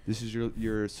this is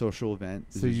your social event.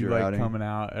 This So is you your like outing. coming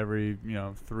out every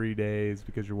 3 days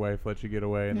because your wife lets you get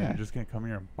away, and then Yeah. you're just gonna come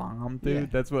here and bomb, dude. Yeah.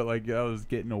 That's what I was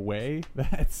getting away.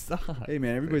 That sucks. Hey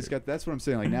man, everybody's got. That's what I'm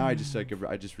saying. Like now, I just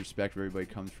respect where everybody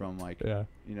comes from. Like Yeah.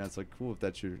 it's like cool if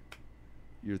that's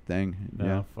your thing. No,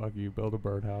 Yeah. fuck you. Build a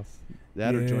birdhouse.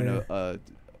 That or join Yeah. a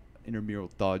intramural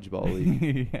dodgeball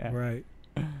league. Yeah. Right.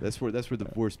 That's where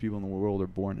the worst people in the world are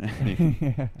born.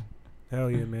 Yeah. Hell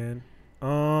yeah, man.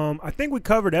 I think we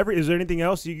covered Is there anything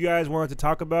else you guys wanted to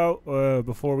talk about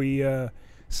before we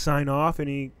sign off?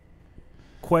 Any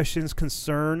questions,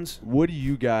 concerns? What do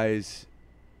you guys,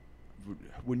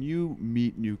 when you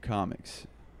meet new comics,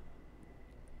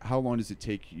 how long does it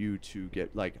take you to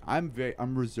get, like, I'm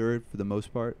reserved for the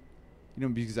most part,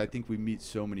 because I think we meet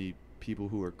so many people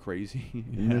who are crazy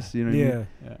in this, you know what I mean?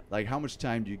 Yeah. Yeah. Like, how much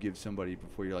time do you give somebody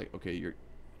before you're like, okay,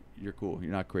 you're cool,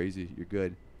 you're not crazy, you're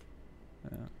good?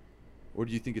 Yeah. Or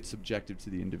do you think it's subjective to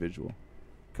the individual?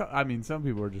 I mean, some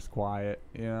people are just quiet,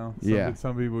 Yeah.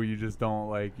 Some people you just don't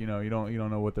like, you don't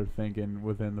know what they're thinking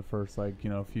within the first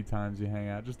few times you hang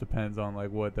out. It just depends on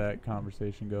like what that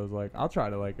conversation goes like. I'll try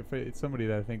to if it's somebody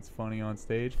that I think's funny on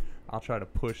stage, I'll try to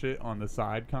push it on the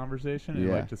side conversation and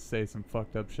Yeah. just say some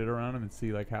fucked up shit around them and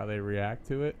see like how they react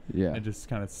to it. Yeah. And just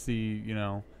kind of see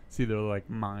their like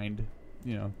mind,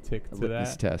 tick A to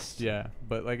litmus that. test. Yeah,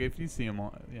 but like if you see them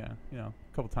a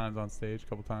couple times on stage, a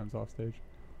couple times off stage.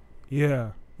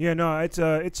 Yeah. Yeah, no,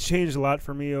 it's changed a lot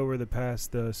for me over the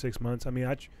past 6 months. I mean,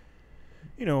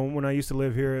 when I used to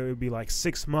live here, it would be like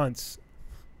 6 months,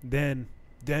 then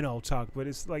I'll talk. But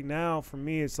it's like now for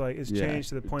me, it's like it's changed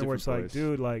to the point where it's like, place.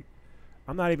 dude, like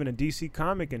I'm not even a DC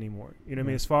comic anymore. You know what I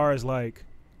mean? Yeah. As far as like,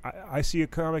 I see a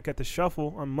comic at the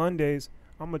Shuffle on Mondays,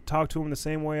 I'm gonna talk to him the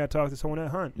same way I talk to someone at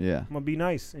Hunt. Yeah. I'm gonna be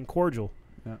nice and cordial.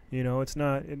 Yeah. It's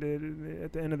not at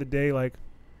the end of the day, like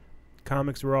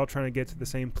comics, we're all trying to get to the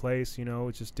same place.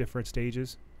 It's just different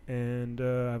stages, and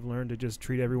I've learned to just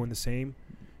treat everyone the same.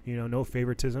 No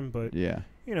favoritism, but Yeah.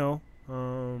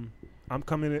 I'm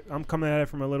coming at it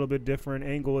from a little bit different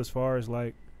angle as far as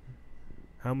like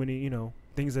how many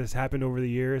things that's happened over the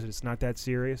years. It's not that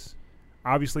serious.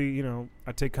 Obviously,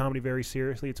 I take comedy very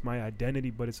seriously. It's my identity,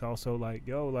 but it's also like,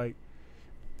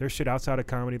 there's shit outside of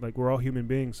comedy. Like we're all human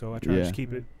beings, so I try to just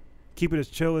keep it as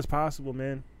chill as possible,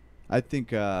 man. I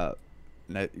think, I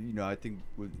think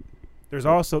with There's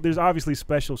obviously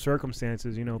special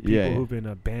circumstances, people who've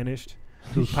been banished,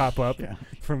 who pop up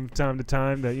from time to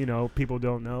time that people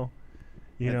don't know.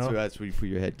 that's where you put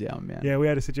your head down, man. Yeah, we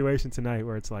had a situation tonight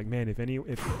where it's like, man, if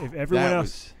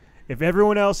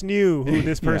everyone else knew who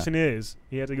this person is,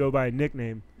 he had to go by a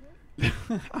nickname.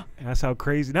 That's how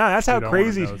crazy. Nah, that's how Dude, I wanna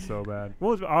crazy. know so bad.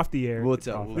 Well, it's off the air.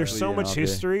 There's so much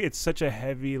history. It's such a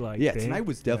heavy thing. Tonight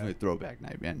was definitely a throwback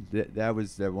night, man. That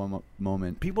was that one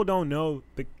moment. People don't know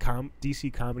the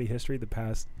DC comedy history the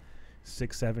past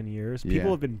 6-7 years. Yeah.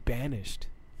 People have been banished,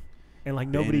 and like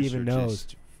nobody Banished even or knows.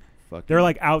 just fucking- They're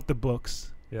like out the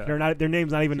books. Yeah. They're not. Their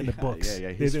name's not even in the books. Yeah,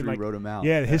 They've history been, like, wrote them out.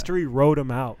 Yeah, history wrote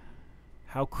them out.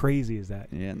 How crazy is that?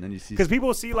 Yeah, and then you see Because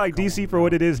people see like Fuck DC on, for bro.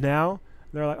 what it is now.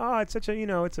 They're like, oh, it's such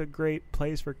a it's a great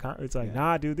place for it's like,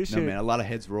 nah, dude, this no shit man, a lot of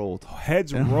heads rolled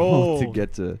heads rolled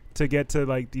to get to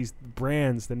like these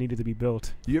brands that needed to be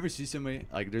built. Do you ever see somebody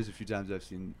like? There's a few times I've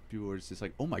seen people where it's just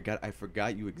like, oh my god, I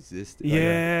forgot you existed.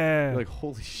 Yeah. Like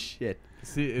holy shit.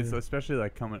 See, it's especially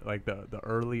like coming like the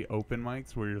early open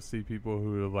mics where you'll see people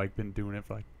who have like been doing it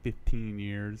for like 15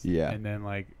 years. Yeah. And then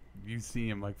like you see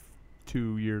them like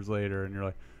 2 years later, and you're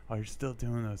like, oh, you're still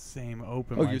doing those same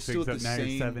open mics. You're still at the except now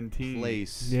you're same 17.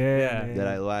 place Yeah. Yeah. that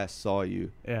I last saw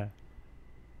you. Yeah.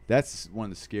 That's one of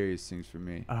the scariest things for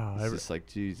me. Oh, It's just like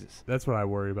Jesus. that's what I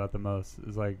worry about the most.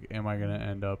 Is like, am I gonna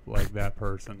end up like that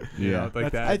person? You Yeah. know,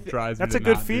 like That's- that drives me That's to a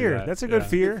good not do fear. that. That's a good Yeah.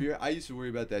 fear. I used to worry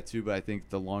about that too, but I think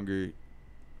the longer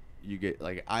you get,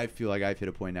 like, I feel like I've hit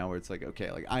a point now where it's like,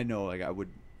 okay, like I know, like I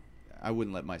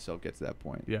wouldn't let myself get to that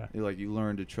point. Yeah. You're like, you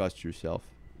learn to trust yourself.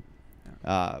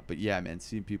 But yeah, man,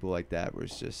 seeing people like that where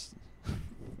it's just,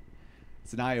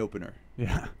 it's an eye opener.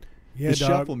 Yeah. Yeah, The dog.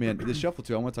 shuffle, man. The shuffle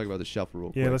too. I want to talk about the shuffle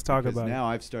real quick. Yeah, let's talk because about it. now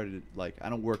I've started, like, I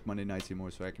don't work Monday nights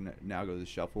anymore, so I can now go to the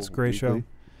shuffle. It's a great show.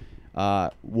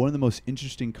 One of the most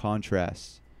interesting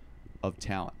contrasts of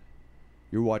talent.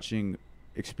 You're watching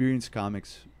experienced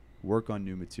comics work on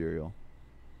new material,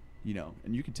 you know,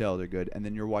 and you can tell they're good. And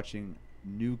then you're watching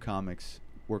new comics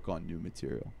work on new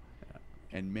material. Yeah.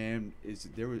 And man,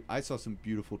 I saw some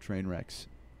beautiful train wrecks.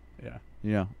 Yeah.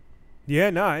 Yeah.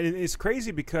 Yeah, no, it's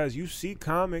crazy because you see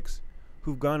comics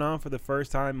who've gone on for the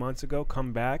first time months ago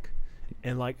come back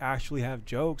and like actually have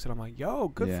jokes, and I'm like, yo,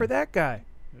 good for that guy.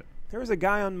 Yeah. There was a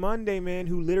guy on Monday, man,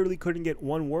 who literally couldn't get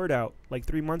one word out like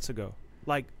 3 months ago.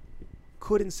 Like,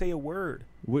 couldn't say a word.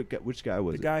 Which guy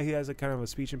was it? The guy who has a kind of a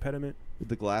speech impediment. With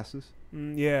the glasses?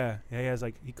 Yeah, he has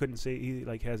like he couldn't say, he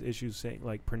like has issues saying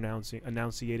like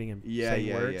enunciating and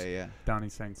saying words. Yeah. Donnie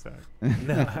Sangsak.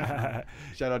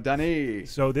 Shout out Donnie.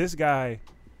 So this guy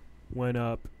went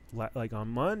up like on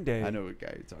Monday. I know what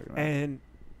guy you're talking about. And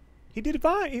he did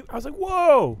fine. I was like,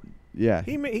 whoa. Yeah.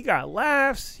 He got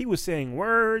laughs. He was saying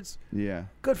words. Yeah.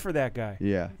 Good for that guy.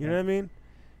 Yeah. You know what I mean?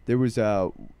 There was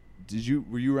were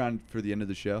you around for the end of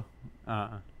the show?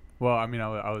 Well, I mean,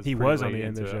 I was. He was on the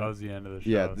end of the show. I was the end of the show.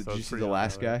 Yeah. So Did you see the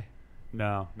last guy?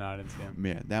 No, I didn't see him.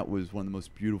 Man, that was one of the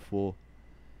most beautiful.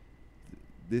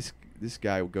 This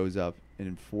guy goes up and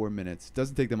in 4 minutes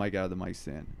doesn't take the mic out of the mic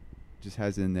stand, just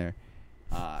has it in there,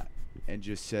 and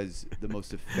just says the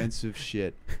most offensive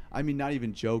shit. I mean, not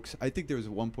even jokes. I think there was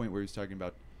one point where he was talking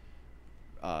about.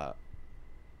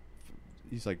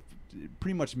 He's like,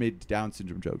 pretty much made Down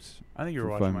syndrome jokes. I think you were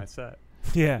watching my set.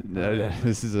 Yeah. No,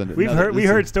 this is we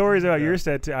heard stories about your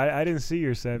set too. I didn't see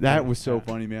your set. That was so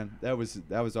funny, man. That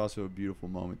was also a beautiful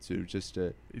moment too. Just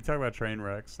to you talk about train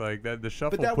wrecks, like that. The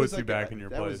shuffle that puts like you back in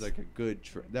your place. That was like a good.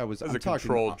 That was a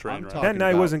controlled train wreck. That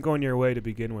night wasn't going your way to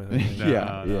begin with.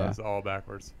 No, it was all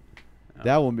backwards.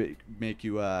 That will make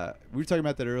you. We were talking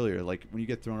about that earlier. Like when you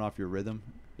get thrown off your rhythm,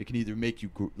 it can either make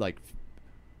you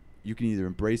you can either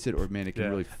embrace it or man, it can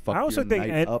really fuck. I also your think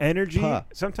night up. energy.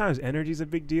 Sometimes energy is a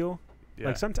big deal. Yeah.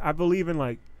 Like sometimes I believe in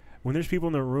like when there's people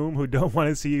in the room who don't want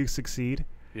to see you succeed.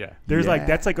 Yeah. There's like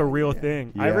that's like a real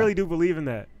thing. Yeah. I really do believe in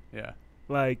that. Yeah.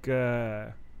 Like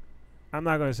I'm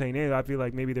not gonna say names. I feel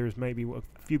like maybe there's maybe a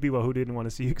few people who didn't want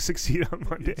to see you succeed on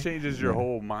Monday. It changes your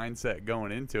whole mindset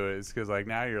going into it. It's because like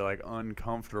now you're like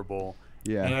uncomfortable.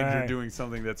 Yeah. And you're doing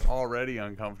something that's already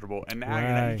uncomfortable, and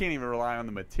now you can't even rely on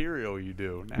the material you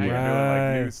do. Now you're doing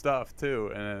like new stuff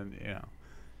too, and then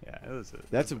it was.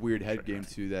 That's a weird head game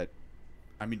too. That.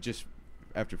 I mean, just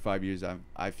after 5 years,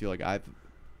 I feel like I've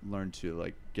learned to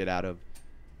like get out of.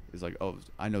 Is like, oh,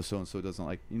 I know so and so doesn't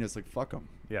like. It's like fuck them.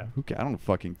 Yeah. Who cares? I don't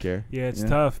fucking care. Yeah, it's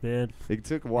tough, man. It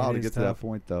took a while to get to that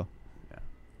point, though. Yeah.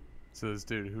 So this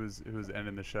dude, who's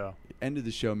ending the show? End of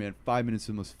the show, man. 5 minutes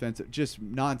of the most offensive, just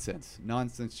nonsense.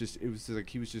 Just it was like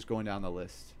he was just going down the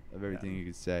list of everything he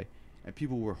could say, and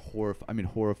people were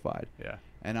horrified. Yeah.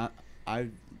 And I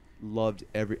loved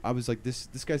I was like, this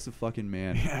guy's the fucking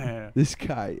man. Yeah. This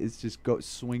guy is just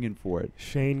swinging for it.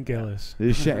 Shane Gillis.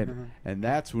 Shane. And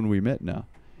that's when we met now.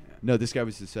 Yeah. No, this guy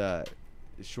was this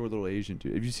short little Asian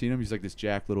dude. Have you seen him? He's like this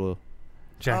jack little.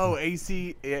 Oh,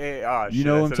 AC. Yeah. You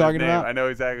know what I'm talking about? I know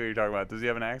exactly what you're talking about. Does he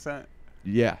have an accent?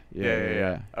 Yeah.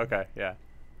 Okay, yeah.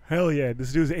 Hell yeah.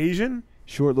 This dude's Asian?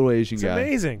 Short little Asian guy. It's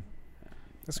amazing.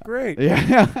 That's great.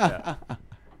 Yeah.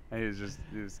 And he was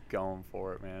just going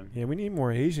for it, man. Yeah, we need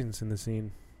more Asians in the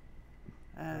scene.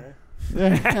 Yeah,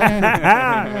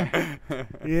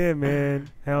 man.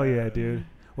 Hell yeah, dude.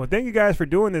 Well, thank you guys for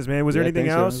doing this, man. Was there anything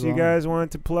else you guys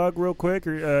wanted to plug real quick,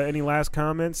 or any last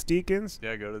comments, Deakins?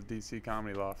 Yeah, go to DC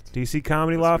Comedy Loft. DC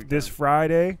Comedy Loft this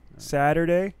Friday,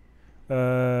 Saturday.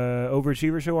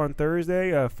 Overachiever Show on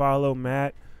Thursday. Follow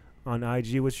Matt on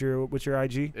IG. What's your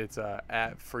IG? It's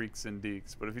at Freaks and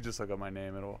Deeks. But if you just look up my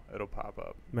name, it'll pop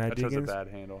up. Matt Deakins. That's a bad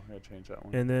handle. I gotta change that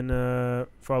one. And then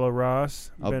follow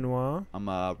Ross Benoit. I'm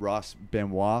Ross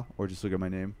Benoit, or just look at my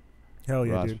name. Hell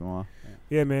yeah, Ross dude. Benoit.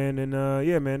 Yeah, man. And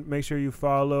man, make sure you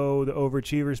follow the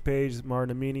Overachievers page,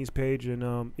 Martin Amini's page,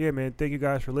 and man, thank you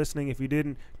guys for listening. If you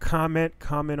didn't comment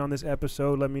on this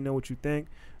episode, let me know what you think.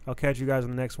 I'll catch you guys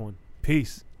on the next one.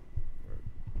 Peace.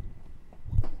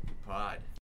 Pod.